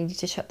 we're going to need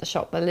to shut the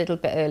shop a little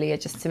bit earlier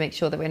just to make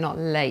sure that we're not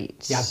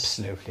late. Yeah,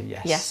 absolutely,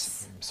 yes.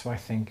 Yes. So I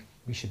think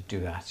we should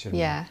do that, shouldn't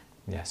Yeah. we?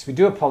 Yes, we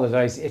do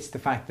apologise. It's the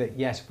fact that,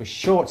 yes, we're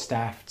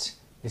short-staffed.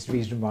 This is the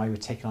reason why we're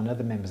taking on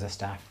other members of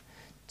staff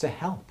to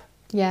help.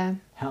 Yeah.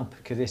 Help,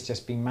 because it's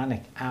just been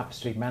manic,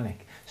 absolutely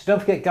manic. So don't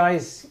forget,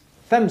 guys,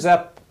 thumbs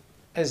up.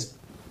 As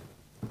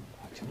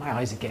my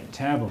eyes are getting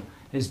terrible.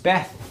 As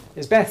Beth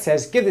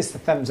says, give this the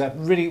thumbs up.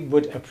 Really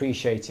would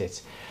appreciate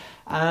it.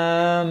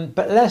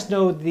 But let us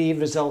know the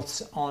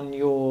results on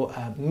your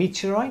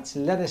meteorites.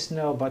 Let us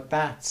know about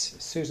that.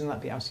 Susan,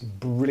 that'd be absolutely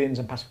brilliant.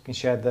 And perhaps we can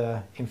share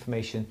the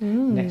information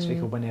next week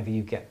or whenever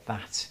you get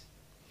that.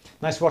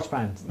 Nice watch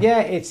band.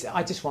 Yeah,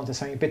 I just wanted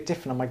something a bit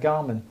different on my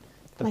Garmin.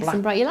 Nice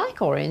and bright. You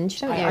like orange,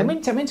 don't you? I'm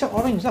into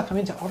orange. Look, I'm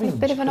into orange. There's a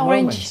bit of an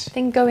orange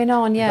thing going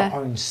on, yeah. I've got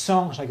orange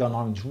socks. I got an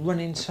orange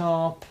running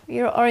top.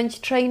 Your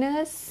orange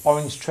trainers.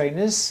 Orange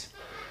trainers.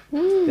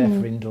 They're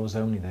for indoors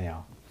only. They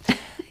are.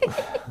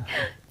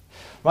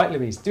 Right,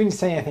 Louise. Do you need to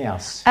say anything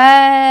else?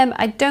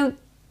 I don't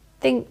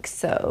think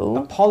so.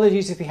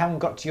 Apologies if we haven't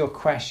got to your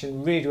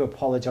question. Really do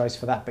apologise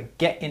for that. But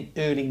get in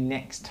early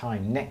next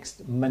time.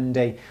 Next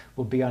Monday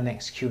will be our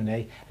next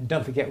Q&A. And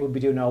don't forget, we'll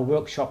be doing our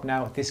workshop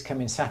now this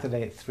coming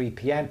Saturday at 3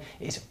 p.m.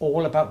 It's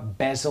all about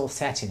bezel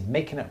setting.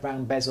 Making up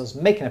round bezels,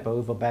 making up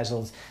oval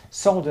bezels,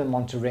 soldering them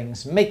onto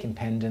rings, making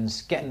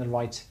pendants, getting the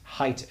right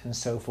height and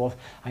so forth.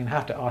 I'm going to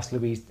have to ask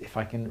Louise if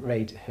I can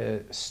raid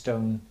her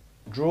stone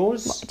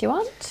drawers. What do you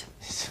want?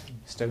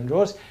 Stone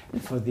drawers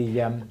for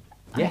the...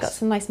 I've got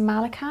some nice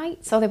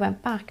malachite. Oh, they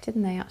went back,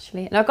 didn't they,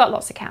 actually? And I've got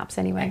lots of cabs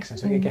anyway. Excellent.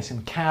 So we're going to get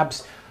some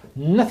cabs.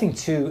 Nothing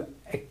too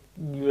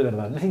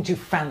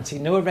fancy.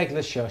 No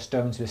irregular show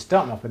stones. We're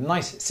starting off with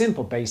nice,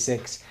 simple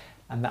basics.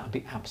 And that'll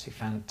be absolutely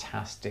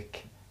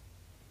fantastic.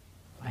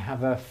 I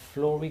have a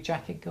flory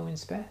jacket going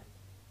spare.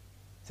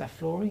 Is that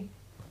flory?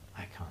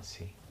 I can't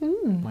see.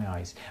 My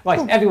eyes. Right,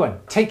 everyone,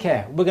 take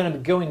care. We're going to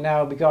be going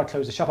now. We've got to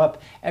close the shop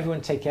up.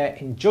 Everyone take care.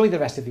 Enjoy the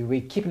rest of your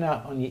week. Keep an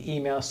eye on your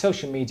email,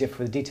 social media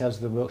for the details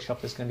of the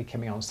workshop that's going to be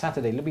coming on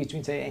Saturday. Louise, do you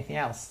want to say anything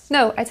else?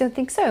 No, I don't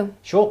think so.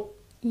 Sure?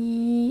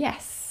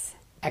 Yes.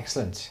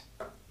 Excellent.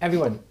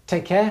 Everyone,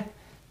 take care.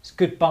 It's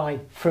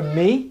goodbye from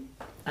me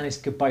and it's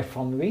goodbye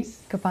from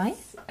Louise. Goodbye.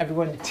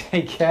 Everyone,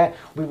 take care.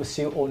 We will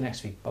see you all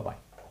next week. Bye-bye.